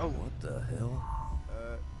 Oh, what the hell?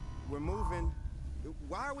 We're moving.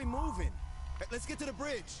 Why are we moving? Let's get to the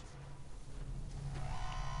bridge.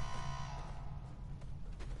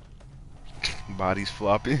 Bodies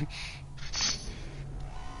flopping.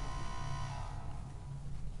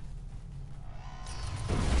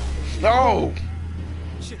 No!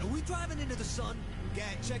 Shit, are we driving into the sun?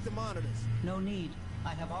 Gad, check the monitors. No need. I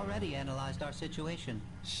have already analyzed our situation.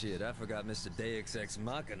 Shit, I forgot Mr. Deus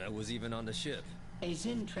Machina was even on the ship. A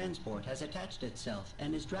Zin transport has attached itself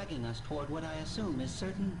and is dragging us toward what I assume is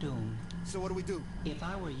certain doom. So what do we do? If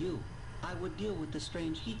I were you, I would deal with the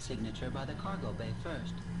strange heat signature by the cargo bay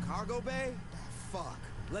first. Cargo bay? Fuck.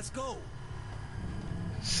 Let's go.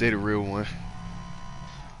 Say the real one.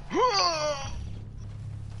 Oh!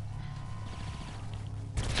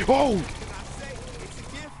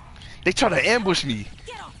 They try to ambush me.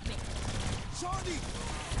 Shawnee!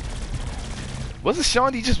 Wasn't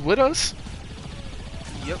Shawnee just with us?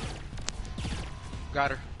 Yep.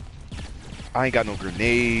 Got her. I ain't got no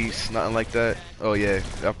grenades, nothing like that. Oh yeah,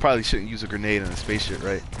 I probably shouldn't use a grenade in a spaceship,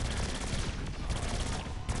 right?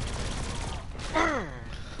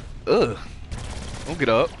 Ugh. Don't get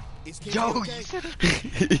up. Yo,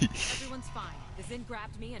 Everyone's fine. The Zin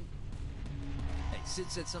grabbed me and Hey, Sid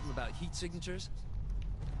said something about heat signatures?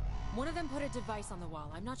 one of them put a device on the wall.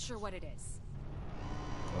 I'm not sure what it is.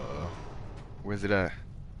 Where's it at?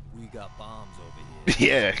 We got bombs over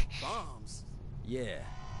here. Yeah. Bombs? Yeah,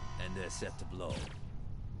 and they're set to blow.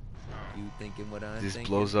 You thinking what I'm This thinking?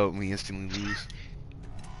 blows up and we instantly lose.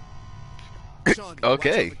 Shawnee, Okay.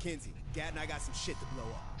 watch out for Kinsey. Gad and I got some shit to blow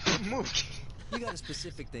up. Move. You got a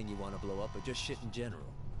specific thing you want to blow up, or just shit in general?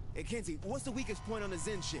 Hey, Kinsey, what's the weakest point on the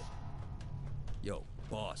Zin ship? Yo,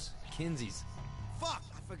 boss, Kinsey's. Fuck,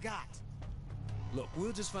 I forgot. Look,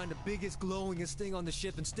 we'll just find the biggest, glowingest thing on the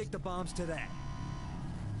ship and stick the bombs to that.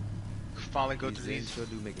 Finally go These through Zins these sure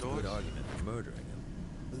do make a doors. good argument for murdering him.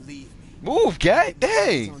 Believe me. Move, god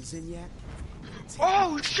dang! On Zinyak?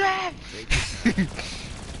 Oh shit!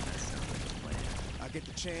 I get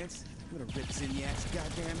the chance, I'm gonna rip Zinyak's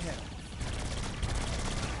goddamn head off.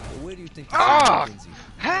 Well, where do you think Ah! Kinsey?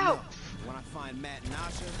 How? When I find Matt and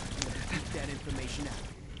Asha, I'm gonna keep that information out.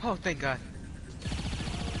 Oh, thank God.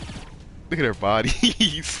 Look at their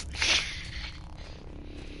bodies.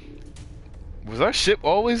 Was our ship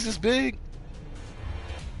always this big?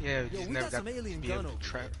 Yeah, we Yo, just we never got got some to alien be able gun to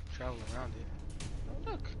travel around it.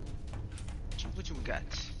 Oh, look. What you got?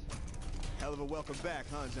 Hell of a welcome back,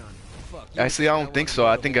 huh, Johnny? Fuck. Actually, I don't think so.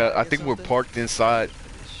 I think we're parked inside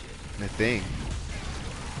the thing.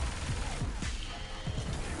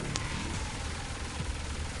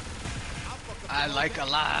 I like a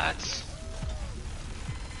lot.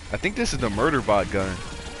 I think this is the murder bot gun.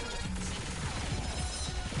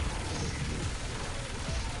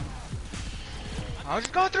 I'll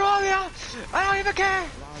just go through all of y'all. I don't even care.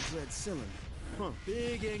 Large red cylinder. Huh.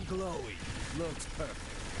 Big and glowy. Looks perfect.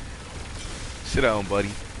 Sit down, buddy.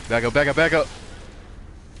 Back up, back up, back up.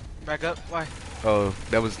 Back up. Why? Oh,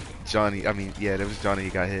 that was Johnny. I mean, yeah, that was Johnny who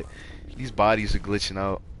got hit. These bodies are glitching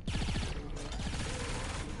out.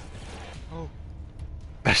 Oh.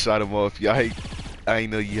 I shot him off. Yeah, I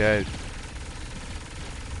ain't know you had.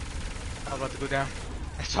 I was about to go down.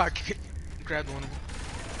 I saw I grabbed one of them.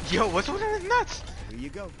 Yo, what's one of his nuts? Here you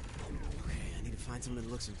go. Okay, I need to find something that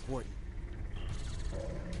looks important.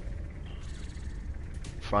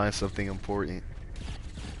 Find something important.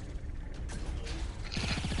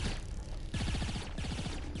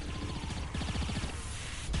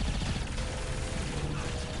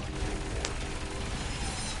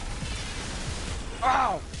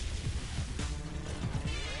 Ow!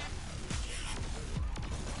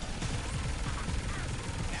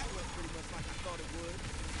 That went pretty much like I thought it would.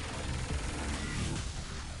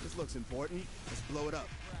 This looks important. Let's blow it up.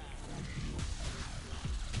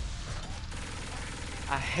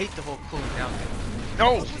 I hate the whole cooling down thing.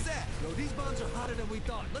 No! What was that? Yo, these bombs are hotter than we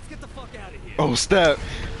thought. Let's get the fuck out of here. Oh, snap.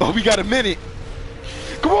 Oh, we got a minute.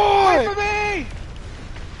 Come on! Wait for me!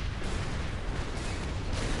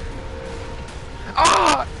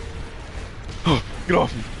 Ah! Oh, get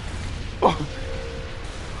off me. Oh.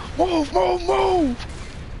 Move, move, move!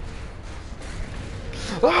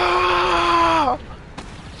 Ah!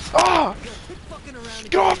 Ah!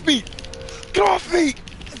 Get off me! Get off me!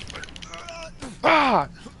 Ah!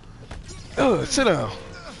 Sit down.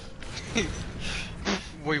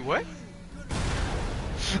 Wait, what?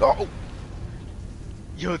 Oh!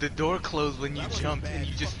 Yo, the door closed when you jumped and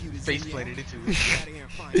you just face planted into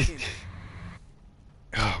it.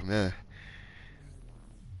 Oh, man.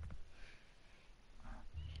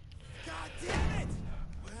 God damn it!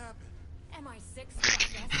 What happened?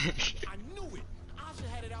 MI6? I knew it! Asha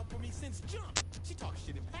had it out out for me since jump. She talks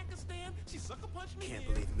shit in Pakistan. She sucker punched me. Can't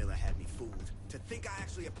here. believe Miller had me fooled. To think I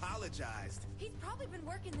actually apologized. He's probably been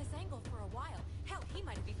working this angle for a while. Hell, he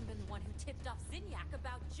might have even been the one who tipped off Zinyak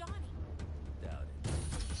about Johnny. Doubt it.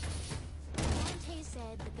 Dante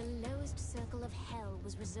said that the lowest circle of hell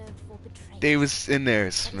was reserved for betrayal. They was in there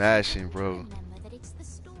smashing, bro. Remember that it's the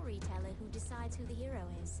storyteller who decides who the hero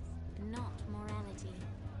is, not morality.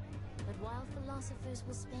 But while philosophers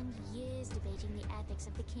will spend years debating the ethics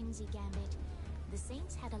of the Kingsley Gambit, the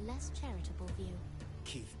Saints had a less charitable view.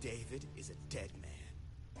 Keith David is a dead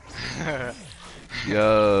man.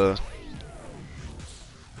 Yo.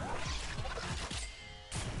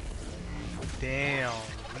 Damn,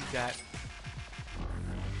 we got.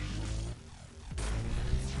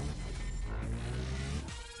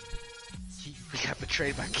 We got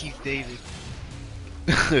betrayed by Keith David.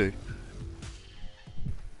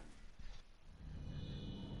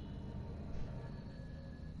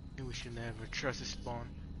 We should never trust his spawn.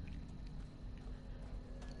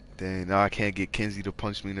 Dang, now I can't get Kenzie to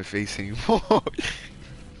punch me in the face anymore.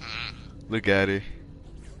 Look at it.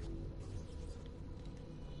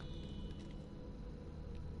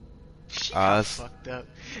 Eyes fucked up.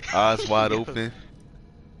 Eyes wide open.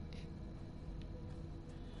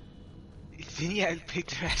 Then you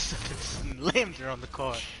picked her ass up and slammed her on the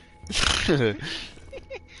car.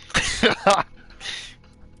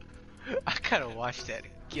 I gotta watch that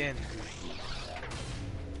again.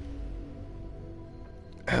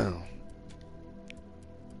 Oh.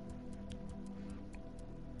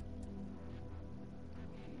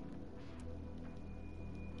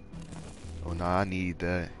 Oh no, I need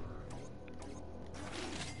that.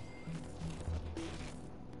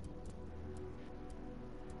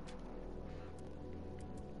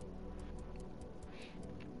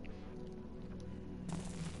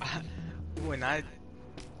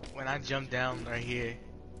 When I jump down right here,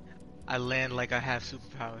 I land like I have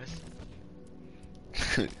superpowers.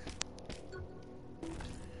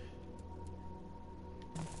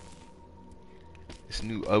 It's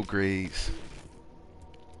new upgrades.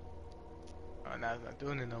 Oh, now it's not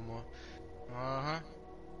doing it no more.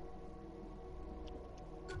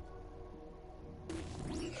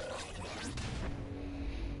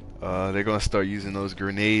 They're gonna start using those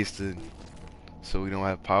grenades so we don't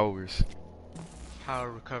have powers.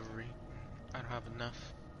 Power recovery. I don't have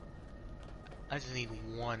enough. I just need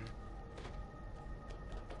one.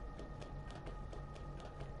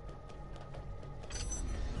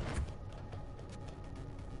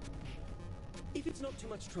 If it's not too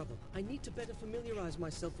much trouble, I need to better familiarize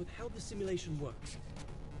myself with how the simulation works.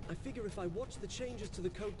 I figure if I watch the changes to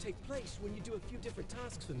the code take place when you do a few different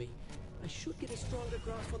tasks for me, I should get a stronger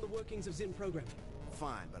grasp on the workings of Zin programming.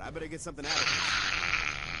 Fine, but I better get something out of it.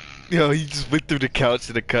 Yo, he just went through the couch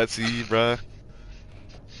to the cutscene, bruh.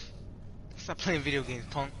 Stop playing video games,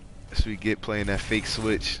 punk. That's what we get playing that fake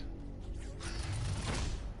Switch.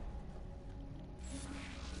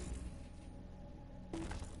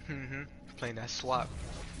 Playing that swap.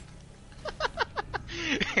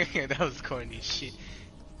 That was corny as shit.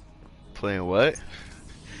 Playing what?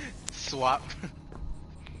 Swap.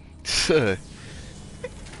 I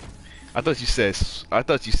thought you said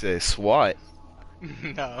SWAT.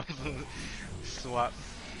 No, swap.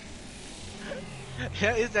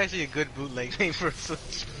 Yeah, it's actually a good bootleg name for a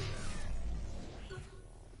Switch.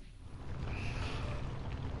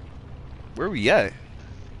 Where we at?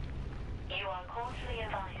 You are cordially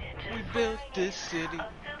invited to We built this city. of Super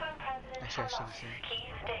President Harloff's Keith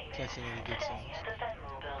David Can't sing any good today songs. at the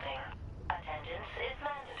Federal Building. Attendance is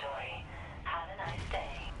mandatory. Have a nice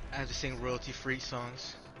day. I have to sing royalty-free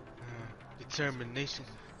songs. Determination.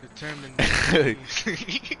 Determination.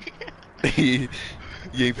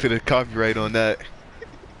 You ain't put a copyright on that.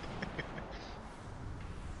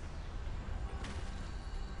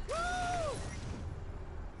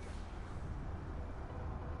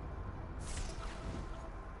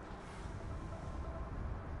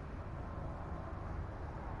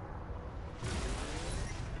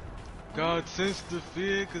 God sense the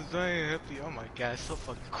fear cause I ain't happy. Oh my god, it's so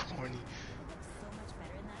fucking corny.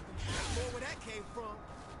 Where that came from?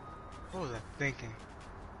 What was I thinking?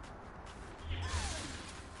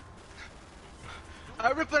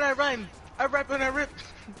 I rip when I rhyme. I rap when I rip.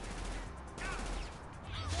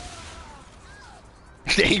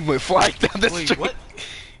 He went flying down the Wait, street. what?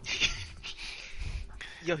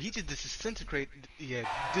 Yo, he just disintegrated. Yeah,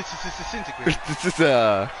 this is disintegrated. This is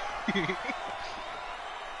Oh,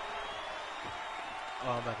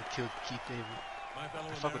 I'm about to kill Keith David. My fellow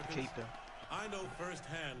I fuck with Americans, Kate though. I know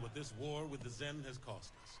firsthand what this war with the Zen has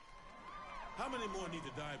cost us. How many more need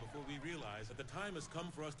to die before we realize that the time has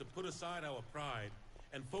come for us to put aside our pride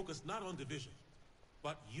and focus not on division,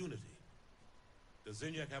 but unity. Does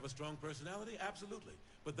Zinyak have a strong personality? Absolutely.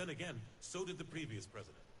 But then again, so did the previous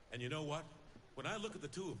president. And you know what? When I look at the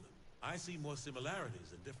two of them, I see more similarities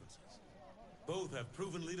than differences. Both have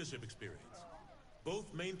proven leadership experience.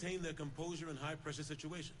 Both maintain their composure in high-pressure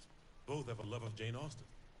situations. Both have a love of Jane Austen.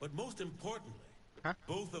 But most importantly,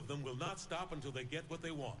 both of them will not stop until they get what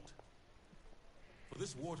they want. For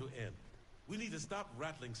this war to end, we need to stop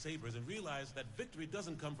rattling sabers and realize that victory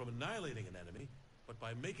doesn't come from annihilating an enemy, but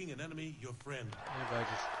by making an enemy your friend. Maybe I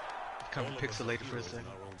just become pixelated for a second.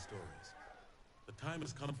 Our own stories. The time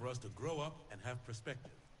has come for us to grow up and have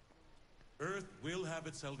perspective. Earth will have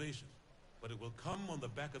its salvation, but it will come on the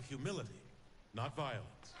back of humility, not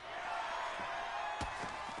violence.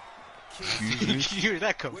 Where did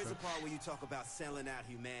that come Where's from? the part where you talk about selling out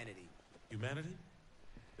humanity? Humanity?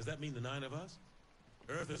 Does that mean the 9 of us?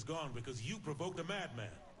 Earth is gone because you provoked a madman.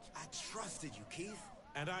 I trusted you, Keith.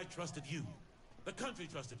 And I trusted you. The country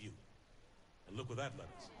trusted you. And look where that led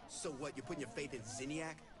us. So what, you're putting your faith in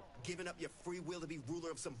Zinyak? Giving up your free will to be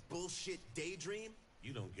ruler of some bullshit daydream?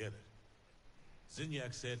 You don't get it.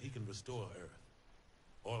 Zinyak said he can restore Earth.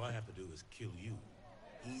 All I have to do is kill you.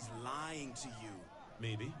 He's lying to you.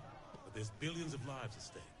 Maybe, but there's billions of lives at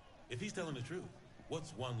stake. If he's telling the truth,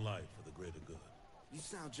 what's one life for the greater good? You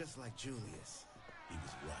sound just like Julius. He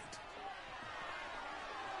was right.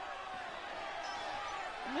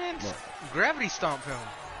 Man, gravity stomp him.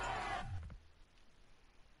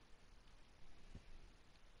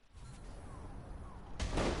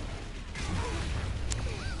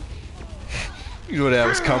 You know that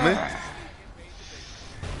was coming.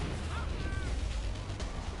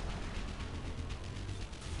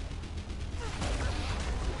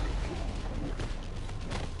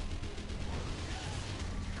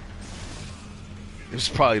 It was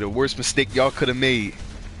probably the worst mistake y'all could have made.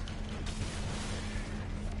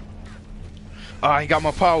 I got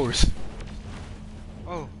my powers.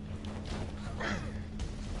 Oh.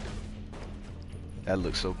 That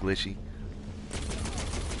looks so glitchy.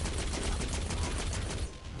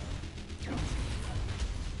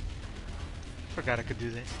 Forgot I could do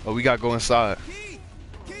that. Oh, we gotta go inside.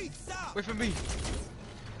 Keith, stop! Wait for me.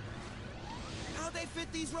 How'd they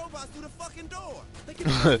fit these robots through the fucking door? They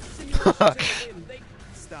can simulation.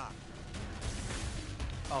 Stop.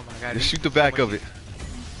 Oh my god. Just shoot the back of it.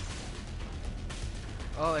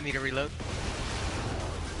 Oh, I need to reload.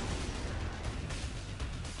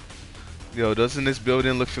 Yo, doesn't this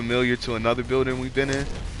building look familiar to another building we've been in?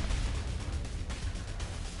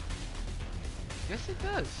 Yes, it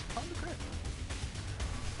does. Holy crap.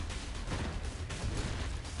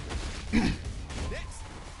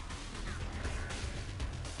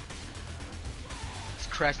 It's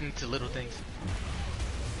crashing into little things.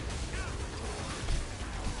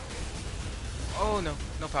 Oh no,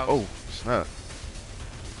 no power. Oh, snap.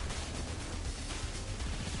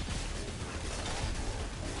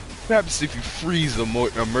 What happens if you freeze a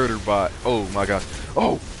murder bot? Oh my god.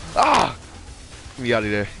 Oh! Ah! Get me out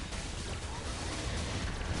of there.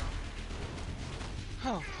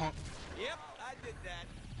 Oh, punk. Yep, I did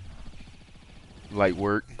that. Light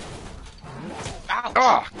work. Ouch!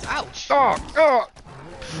 Ah! Ouch! Ah! Ah!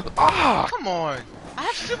 Ah! Come on! I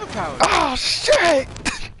have superpowers! Ah! Shit!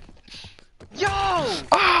 Yo!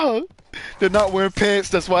 Ah! They're not wearing pants,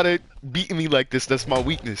 that's why they're beating me like this. That's my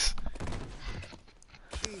weakness.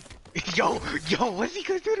 Yo! What's he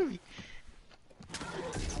gonna do to me?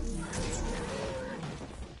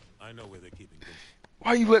 I know where they're keeping Vincent.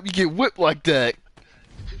 Why you let me get whipped like that?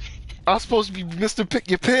 I was supposed to be Mr. Pick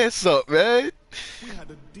Your Pants Up, man. We had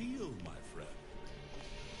a deal, my friend.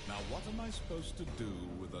 Now what am I supposed to do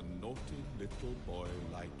with a naughty little boy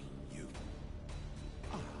like you?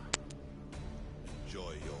 Ah.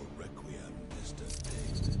 Enjoy your requiem, Mr.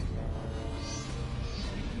 Big.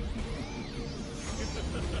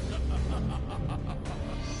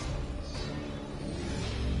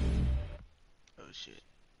 Oh shit.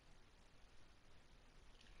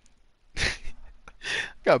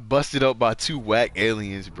 Got busted up by 2 whack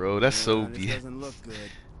aliens, bro. That's so This be. doesn't look good.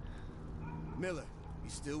 Miller, you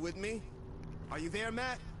still with me? Are you there,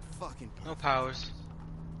 Matt? Fucking No powers.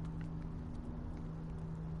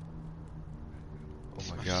 Oh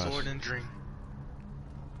my My gosh. sword and dream.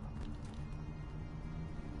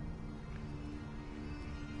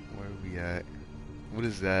 Where are we at? What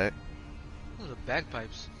is that? Those are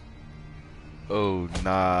bagpipes. Oh,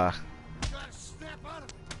 nah. Snap out of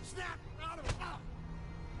it! Snap out of it! Ah!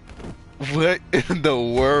 What in the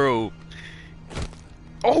world?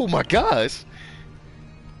 Oh my gosh.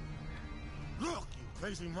 Look, you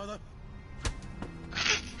crazy mother!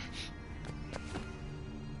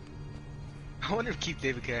 I wonder if Keith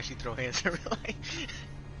David could actually throw hands in real life.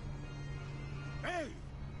 Hey!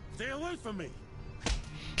 Stay away from me!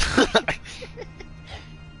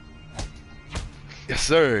 Yes,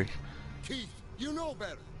 sir. Keith, you know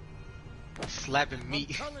better. Slapping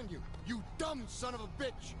meat. I'm telling you, you dumb son of a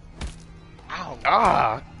bitch. Ow.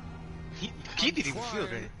 Ah. Keith didn't even feel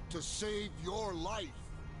Trying that. to save your life.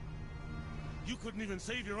 You couldn't even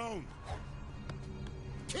save your own.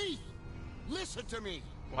 Keith, listen to me.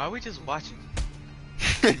 Why are we just watching?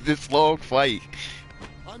 This long fight.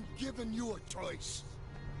 I'm giving you a choice.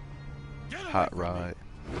 Hot rod.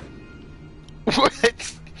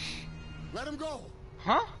 What? Let him go.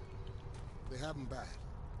 Huh? They have him back.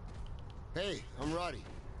 Hey, I'm Roddy.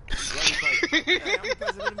 Roddy Piper. Hey, I'm the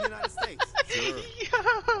president of the United States.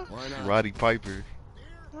 Sure. Why not? Roddy Piper.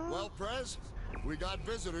 Well, Prez, we got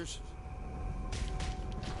visitors.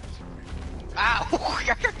 Ow! I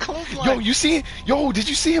got clothesline. Yo, you see? Yo, did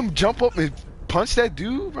you see him jump up and punch that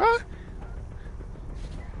dude, bro?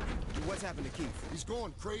 What's happened to Keith? He's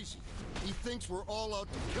going crazy. He thinks we're all out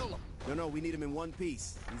to kill him. No, we need him in one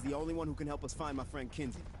piece. He's the only one who can help us find my friend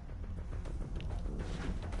Kinsey.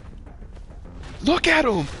 Look at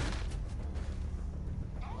him.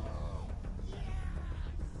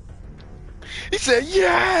 He said,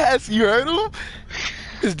 yes! You heard him?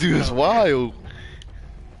 This dude is wild.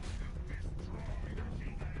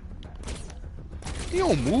 He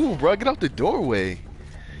don't move, bro. Get out the doorway.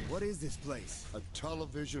 What is this place? A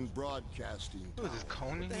television broadcasting. Who is this,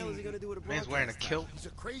 Conan? What the hell is he gonna do with a Man's wearing a kilt. He's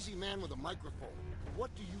a crazy man with a microphone.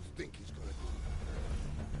 What do you think he's gonna do?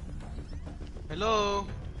 Hello?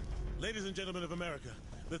 Ladies and gentlemen of America,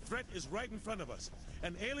 the threat is right in front of us.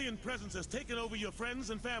 An alien presence has taken over your friends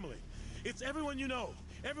and family. It's everyone you know,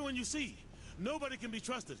 everyone you see. Nobody can be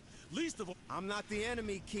trusted, least of all... I'm not the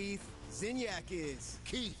enemy, Keith. Zinyak is.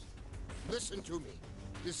 Keith, listen to me.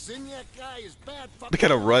 This Zinyak guy is bad fucking... Look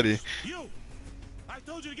at him running. You! I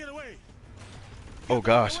told you to get away! Oh,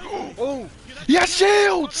 gosh. Oh! He has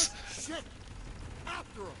shields! Shit!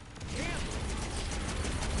 After him!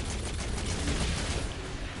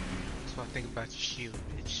 That's what I think about your shield,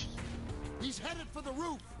 bitch. He's headed for the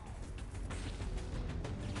roof!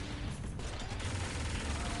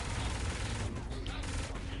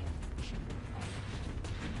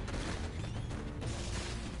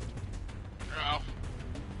 Ow.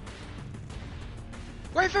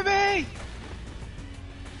 Wait for me!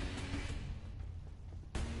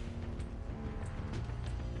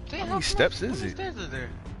 How many steps is it? Stairs are there?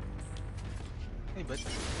 Hey, bud.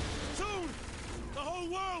 Soon! The whole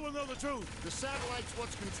world will know the truth! The satellite's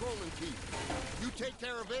what's controlling Keith. You take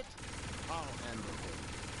care of it, I'll handle it.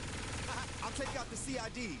 I'll take out the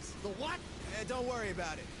CIDs. The what? Don't worry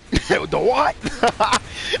about it. The what?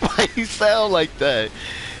 Why you sound like that?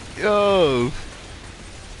 Yo.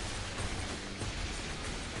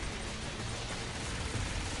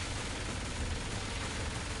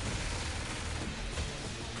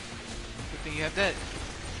 Good thing you have that.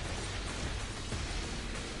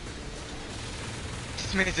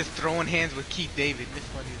 This man is just throwing hands with Keith David. This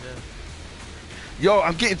funny though. Yo,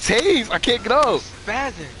 I'm getting tased. I can't get up.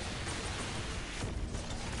 Spazzing.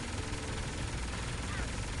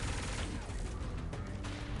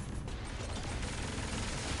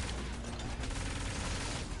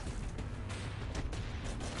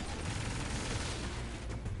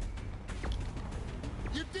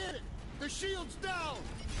 You did it! The shield's down!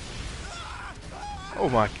 Oh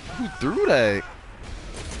my, who threw that?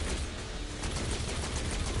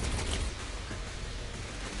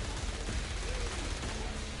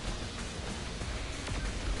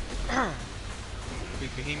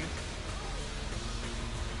 Big behemoth.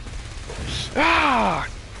 Ah!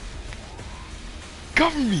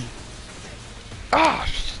 Cover me! Ah!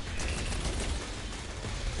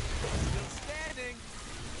 Standing.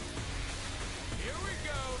 Here we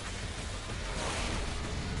go.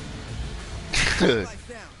 Lights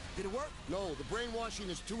down. Did it work? No, the brainwashing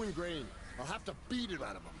is too ingrained. I'll have to beat it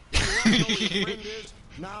out of him. If you want to know who your friend is,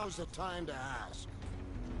 now's the time to ask.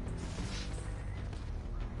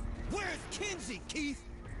 Where's Kinsey, Keith?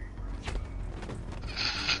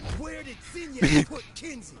 Where did Zinyak put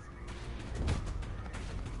Kinsey?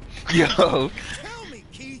 Yo. Tell me,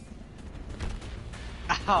 Keith.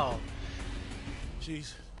 Ow.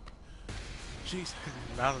 She's...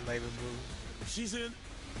 Not a labor move. She's in...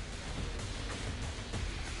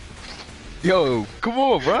 Yo, come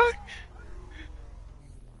on, bro.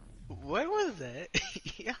 What was that?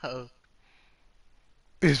 Yo.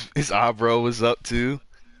 His eyebrow was up too.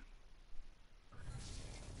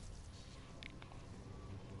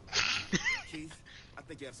 Keith, I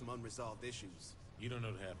think you have some unresolved issues. You don't know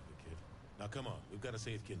half of it, kid. Now come on, we've got to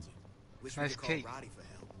save Kinsey. Wish we Nice could call cake. Roddy for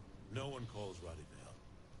help. No one calls Roddy for help.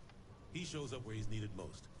 He shows up where he's needed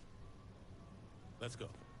most. Let's go.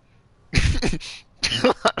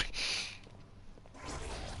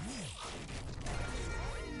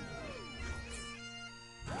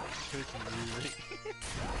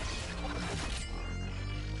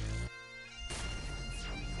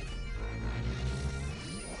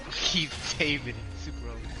 Keith David, super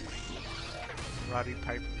old. Roddy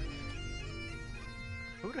Piper.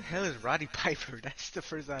 Who the hell is Roddy Piper? That's the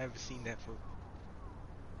first time I've ever seen that for.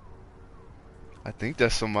 I think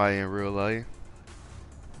that's somebody in real life.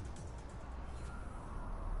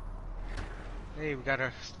 Hey, we got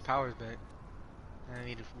our powers back. I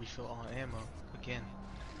need to refill all ammo again.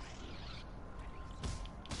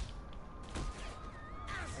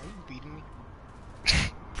 Are you beating me?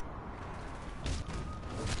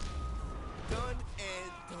 Done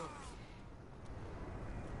and done.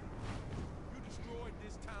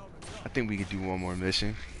 I think we could do one more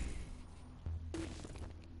mission.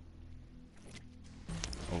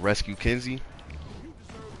 I'll rescue Kinsey.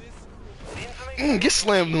 Get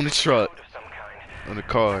slammed on the truck. On the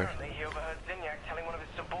car. Apparently, he overheard Zinyak telling one of his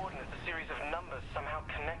subordinates a series of numbers somehow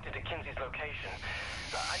connected to Kinsey's location.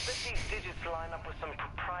 I bet these digits line up with some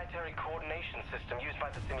proprietary coordination system used by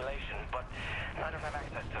the simulation, but I don't have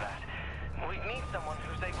access to that. We need someone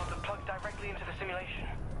who's able to plug directly into the simulation.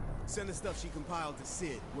 Send the stuff she compiled to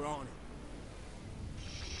Sid. We're on it.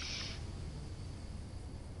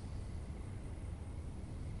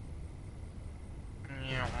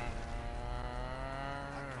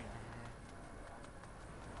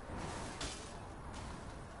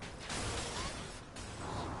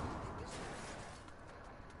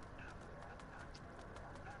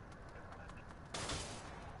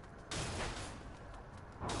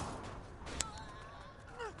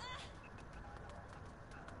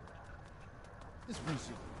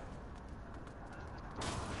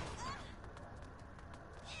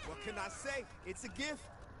 What can I say? It's a gift.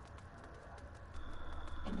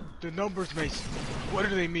 The numbers, Mason. What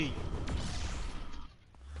do they mean?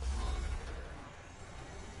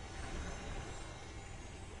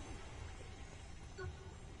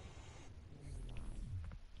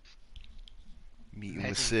 Meeting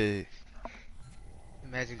with Sid.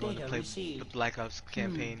 Imagine going to play the Black Ops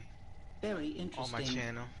campaign Very interesting. on my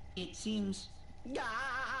channel. It seems.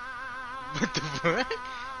 What the fuck?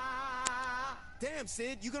 Damn,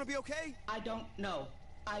 Sid, you gonna be okay? I don't know.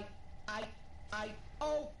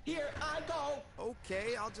 Oh, here I go.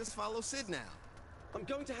 Okay, I'll just follow Sid now. I'm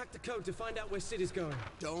going to hack the code to find out where Sid is going.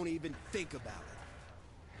 Don't even think about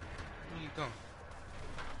it. Where you going?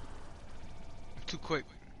 Too quick.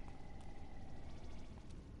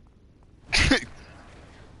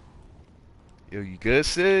 Yo, you good,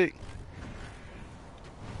 Sid?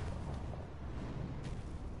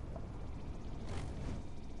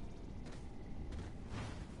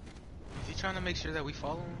 Is he trying to make sure that we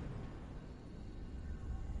follow him?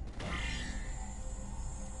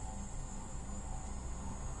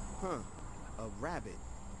 Huh. A rabbit.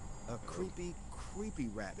 A creepy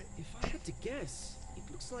rabbit. If I had to guess, it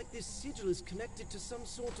looks like this sigil is connected to some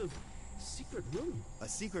sort of secret room. A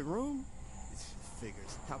secret room?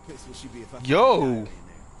 Figures. How pissed will she be if I Yo!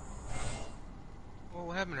 Oh,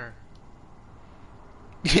 what happened to her?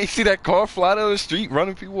 You see that car fly down the street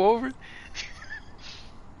running people over?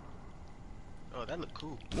 Oh, that looked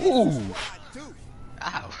cool. Ooh!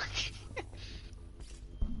 Ow.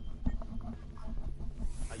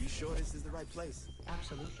 Are you sure this is the right place?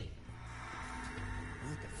 Absolutely.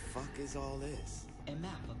 What the fuck is all this? A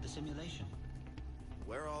map of the simulation.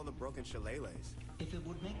 Where are all the broken shillelaghs? If it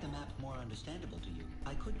would make the map more understandable to you,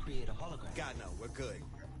 I could create a hologram. God, no, we're good.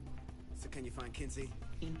 So can you find Kinsey?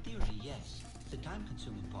 In theory, yes. The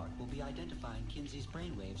time-consuming part will be identifying Kinsey's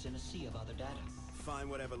brainwaves in a sea of other data.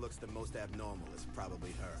 Find whatever looks the most abnormal. It's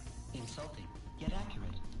probably her. Insulting, yet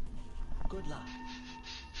accurate. Good luck.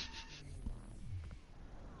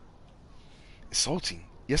 Insulting.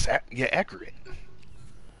 Yes, yeah, accurate.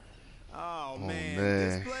 Oh, Oh, man.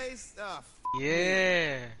 man. This place?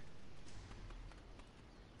 Yeah.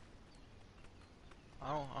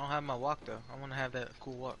 I don't have my walk though. I want to have that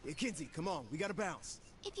cool walk. Hey, Kinsey, come on. We gotta bounce.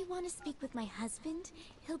 If you want to speak with my husband,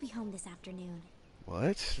 he'll be home this afternoon.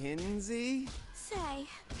 What? Kinsey? Say,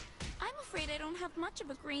 I'm afraid I don't have much of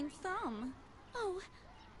a green thumb. Oh,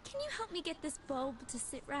 can you help me get this bulb to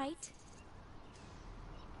sit right?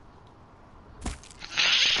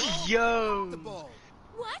 Yo! The ball.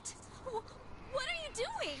 What? What are you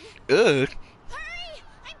doing? Ugh. Hurry!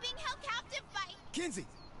 I'm being held captive by... Kinsey,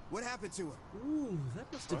 what happened to her? Ooh,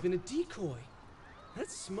 that must have been a decoy.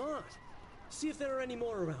 That's smart. See if there are any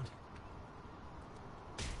more around.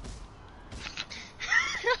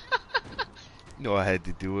 You know I had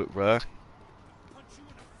to do it, bruh.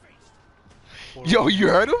 Yo, you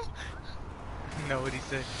heard him? No, what he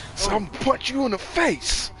said? So I'm gonna punch you in the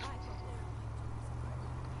face.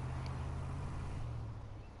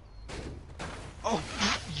 Oh,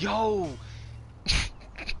 yo!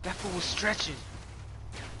 That fool was stretching.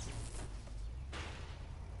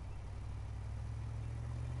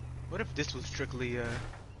 What if this was strictly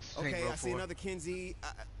Okay, I see another Kinsey.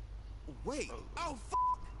 Wait. Oh, f.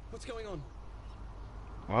 What's going on?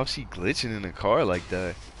 Why was he glitching in the car like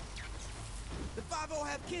that? The 5-0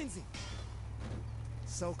 have Kinsey.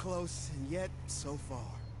 So close and yet so far.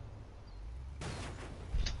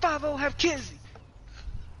 The 5-0 have Kinsey.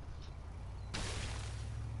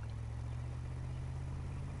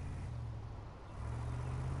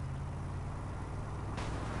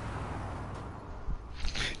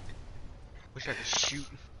 Wish I could shoot.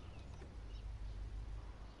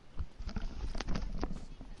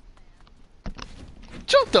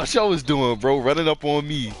 What y'all thought y'all was doing, bro? Running up on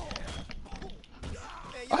me.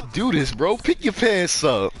 I do this, bro. Pick your pants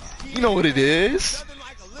up. You know what it is.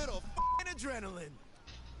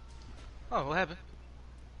 Oh, what happened?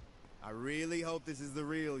 I really hope this is the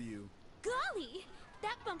real you. Golly,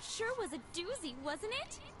 that bump sure was a doozy, wasn't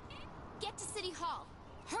it? Get to City Hall.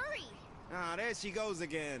 Hurry! Ah, there she goes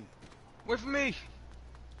again. Wait for me.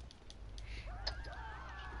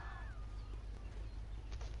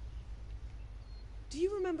 Do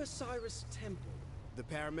you remember Cyrus Temple? The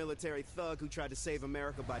paramilitary thug who tried to save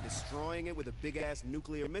America by destroying it with a big-ass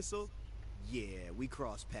nuclear missile? Yeah, we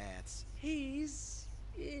crossed paths. He's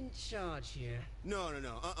in charge here. No.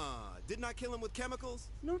 Didn't I kill him with chemicals?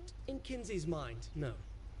 Not in Kinsey's mind, no.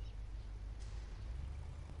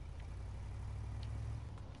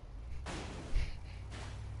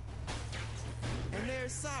 And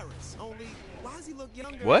there's Cyrus, only why does he look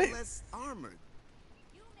younger What? and less armored?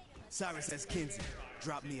 Cyrus says, Kinsey,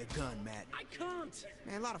 drop me a gun, Matt. I can't!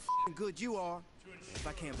 Man, a lot of f***ing good you are. If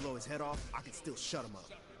I can't blow his head off, I can still shut him up.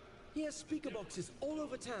 He has speaker boxes all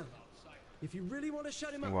over town. If you really want to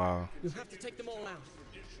shut him up, wow, you'll have to take them all out.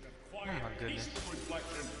 Oh my goodness.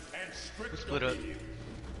 We'll split up.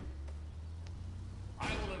 I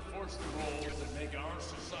will enforce the rules that make our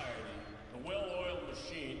society the well-oiled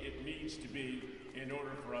machine it needs to be in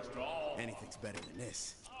order for us to all... Anything's better than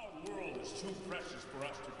this. Our world is too precious for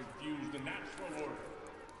us to confuse the natural order.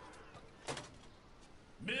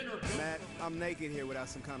 Men are built... Matt, I'm naked here without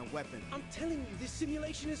some kind of weapon. I'm telling you, this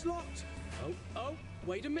simulation is locked. Oh,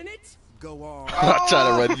 wait a minute. Go on. I tried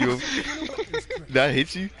to run you. Did I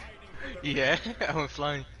hit you? Yeah, I went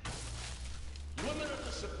flying. Women are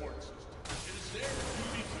the support system. It is their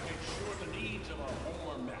duty to make sure the needs of our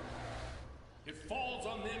home are met. It falls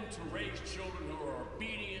on them to raise children who are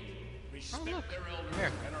obedient, respect their elders,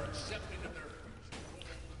 and are accepting of their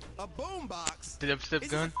future. A boombox? Dipstick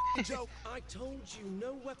gun? Joke. I told you,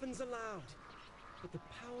 no weapons allowed. But the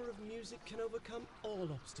power of music can overcome all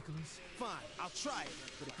obstacles. Fine, I'll try it.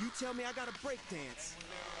 But if you tell me I gotta break dance,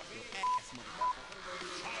 ass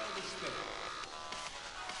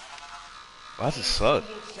Why does it suck?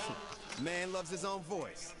 Man loves his own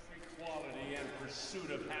voice. Equality and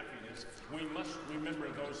pursuit of happiness. We must remember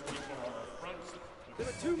those people are our fronts. There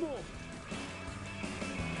are two more.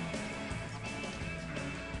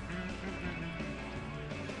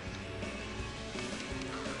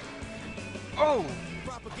 Oh!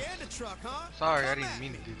 Propaganda truck, huh? Sorry, I didn't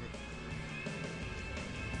mean to do that.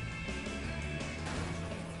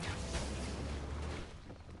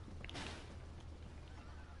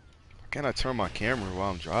 Can I turn my camera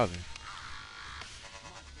while I'm driving?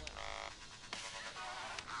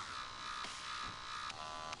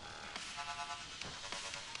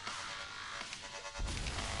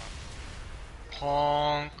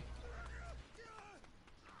 Honk.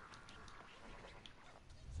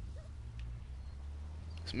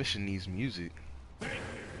 This mission needs music. Thank you.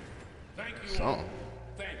 Thank you Song. all.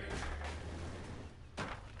 Thank you.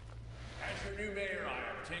 As your new mayor, I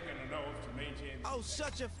have taken an oath to maintain... Oh,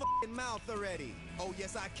 shut your f***ing mouth already. Oh,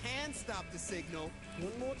 yes, I can stop the signal.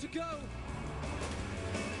 One more to go.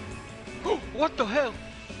 What the hell?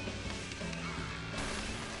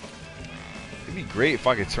 It'd be great if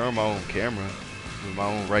I could turn my own camera with my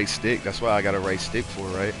own right stick. That's what I got a right stick for,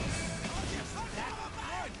 right?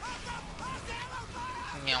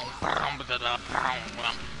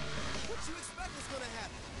 What you expect is gonna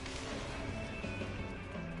happen?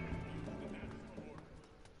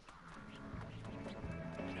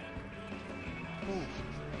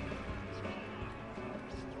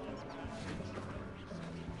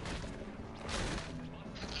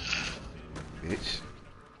 Bitch.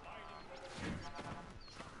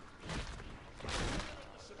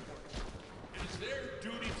 It is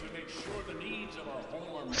needs of our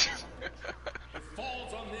home are met. It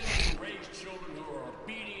falls on them to raise children who are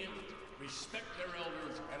obedient, respect their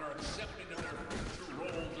elders, and are accepting of their future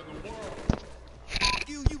roles in the world.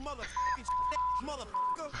 You motherfucking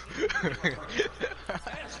motherfucker.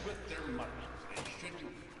 As with their mothers, they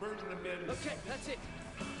shouldn't burden them in. Okay, that's it.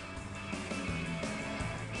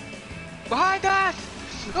 Behind us!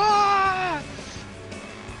 Ah!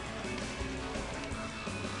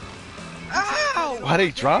 Ow! Why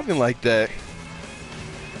they driving like that?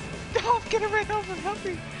 No, I'm getting ran over. Help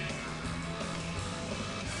me.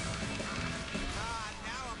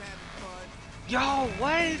 Yo,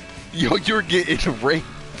 what? Yo, you're getting raped.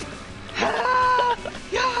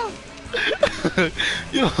 Yo!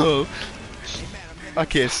 Yo. I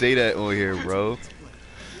can't say that on here, bro.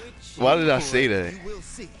 Why did I say that?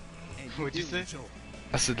 What'd you say?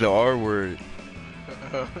 I said the R word.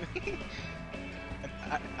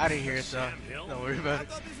 I didn't hear it, so don't worry about I it.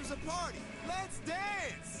 thought this was a party. Let's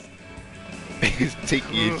dance. He's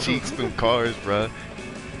taking your cheeks from cars, bro.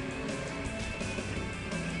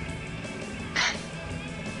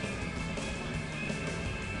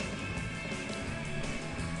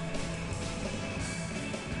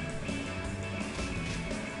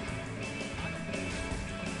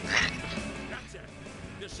 That's it.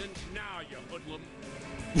 Listen now, you hoodlum.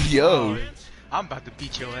 Yo. I'm about to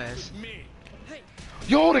beat your ass. Me.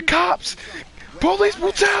 Yo, the cops! Police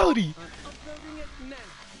brutality! Uploading it now.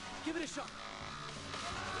 Give it a shot.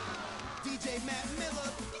 DJ Matt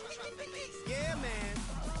Miller. Yeah, man.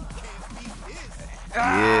 Can't beat this.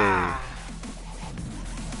 Yeah.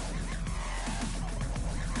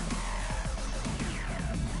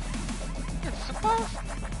 It's supposed.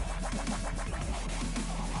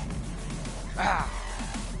 Ah.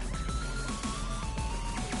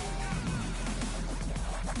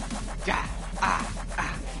 Yeah. Ah.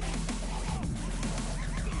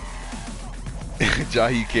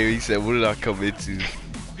 Jahi Carey said, what did I come into?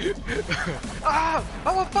 Ah!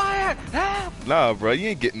 I'm on fire! Ah! Nah, bro, you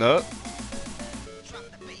ain't getting up.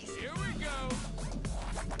 Here we go.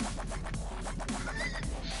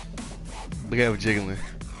 Look at him jiggling.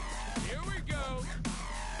 Here we go.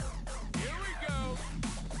 Here we go.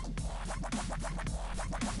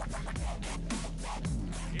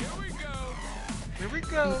 Here we go. Here we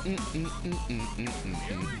go. Here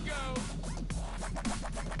we go.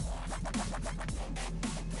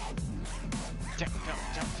 Jump, jump,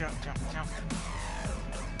 jump, jump, jump, jump.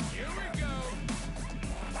 Here we go.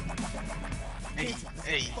 Hey,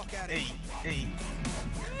 hey, hey, hey.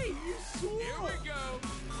 Hey, you swore. Here we go.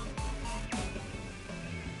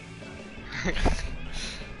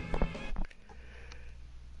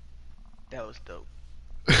 That was dope.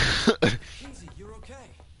 Kinsey, you're okay.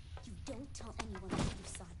 You don't tell anyone what you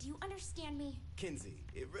saw. Do you understand me? Kinsey,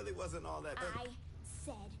 it really wasn't all that. I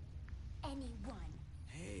said anyone.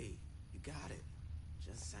 Hey, you got it.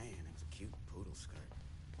 Just saying, it was a cute poodle skirt.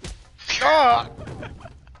 Ah!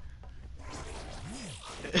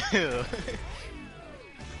 Ew.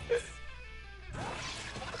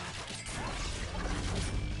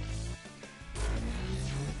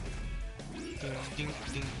 Ding,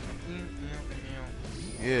 ding, ding.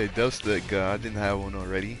 Yeah, that's that guy. I didn't have one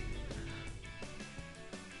already.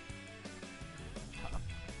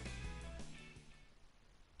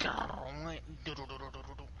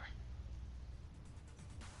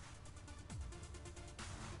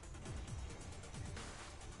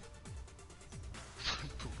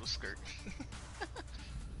 Poodle skirt.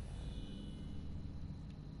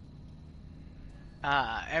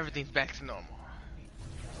 Everything's back to normal.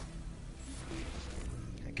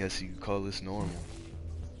 I guess you could call this normal.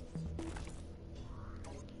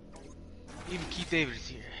 Even Keith David is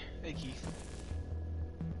here. Hey, Keith.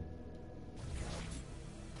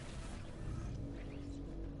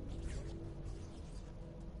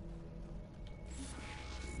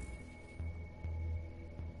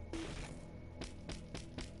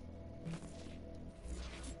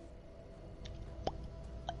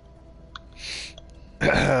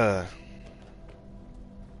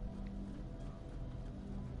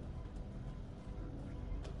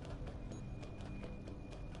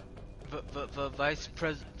 The vice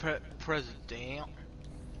president.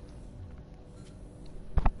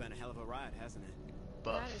 Been a hell of a ride, hasn't it?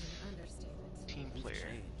 Buff. That is an understatement. Team You've player.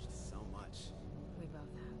 changed so much. We both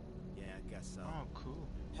have. Yeah, I guess so. Oh, cool.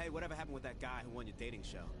 Hey, whatever happened with that guy who won your dating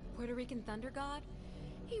show? Puerto Rican Thunder God?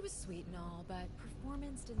 He was sweet and all, but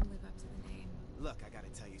performance didn't live up to the name. Look, I gotta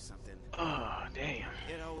tell you something. Oh, damn.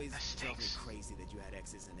 It always That drove me stinks. crazy that you had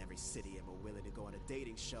exes in every city and were willing to go on a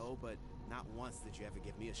dating show, but not once did you ever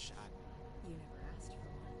give me a shot. You never asked for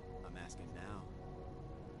one. I'm asking now.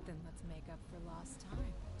 Then let's make up for lost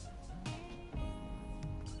time.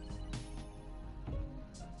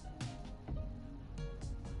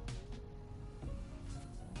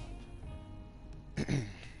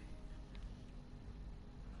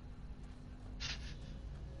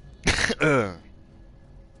 Yeah,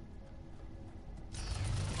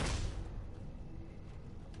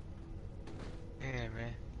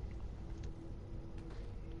 man.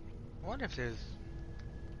 I wonder if there's.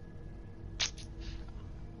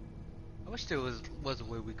 I wish there was a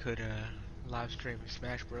way we could live stream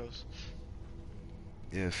Smash Bros.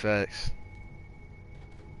 Yeah, facts.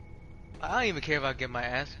 I don't even care if I get my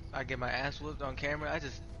ass whooped on camera. I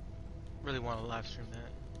just really want to live stream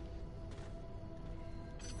that.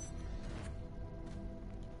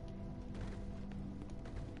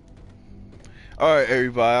 Alright,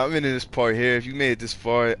 everybody, I'm in this part here. If you made it this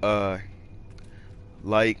far,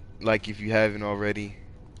 like if you haven't already,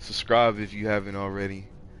 subscribe if you haven't already,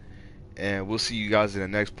 and we'll see you guys in the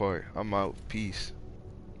next part. I'm out. Peace.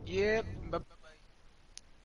 Yep. Bye.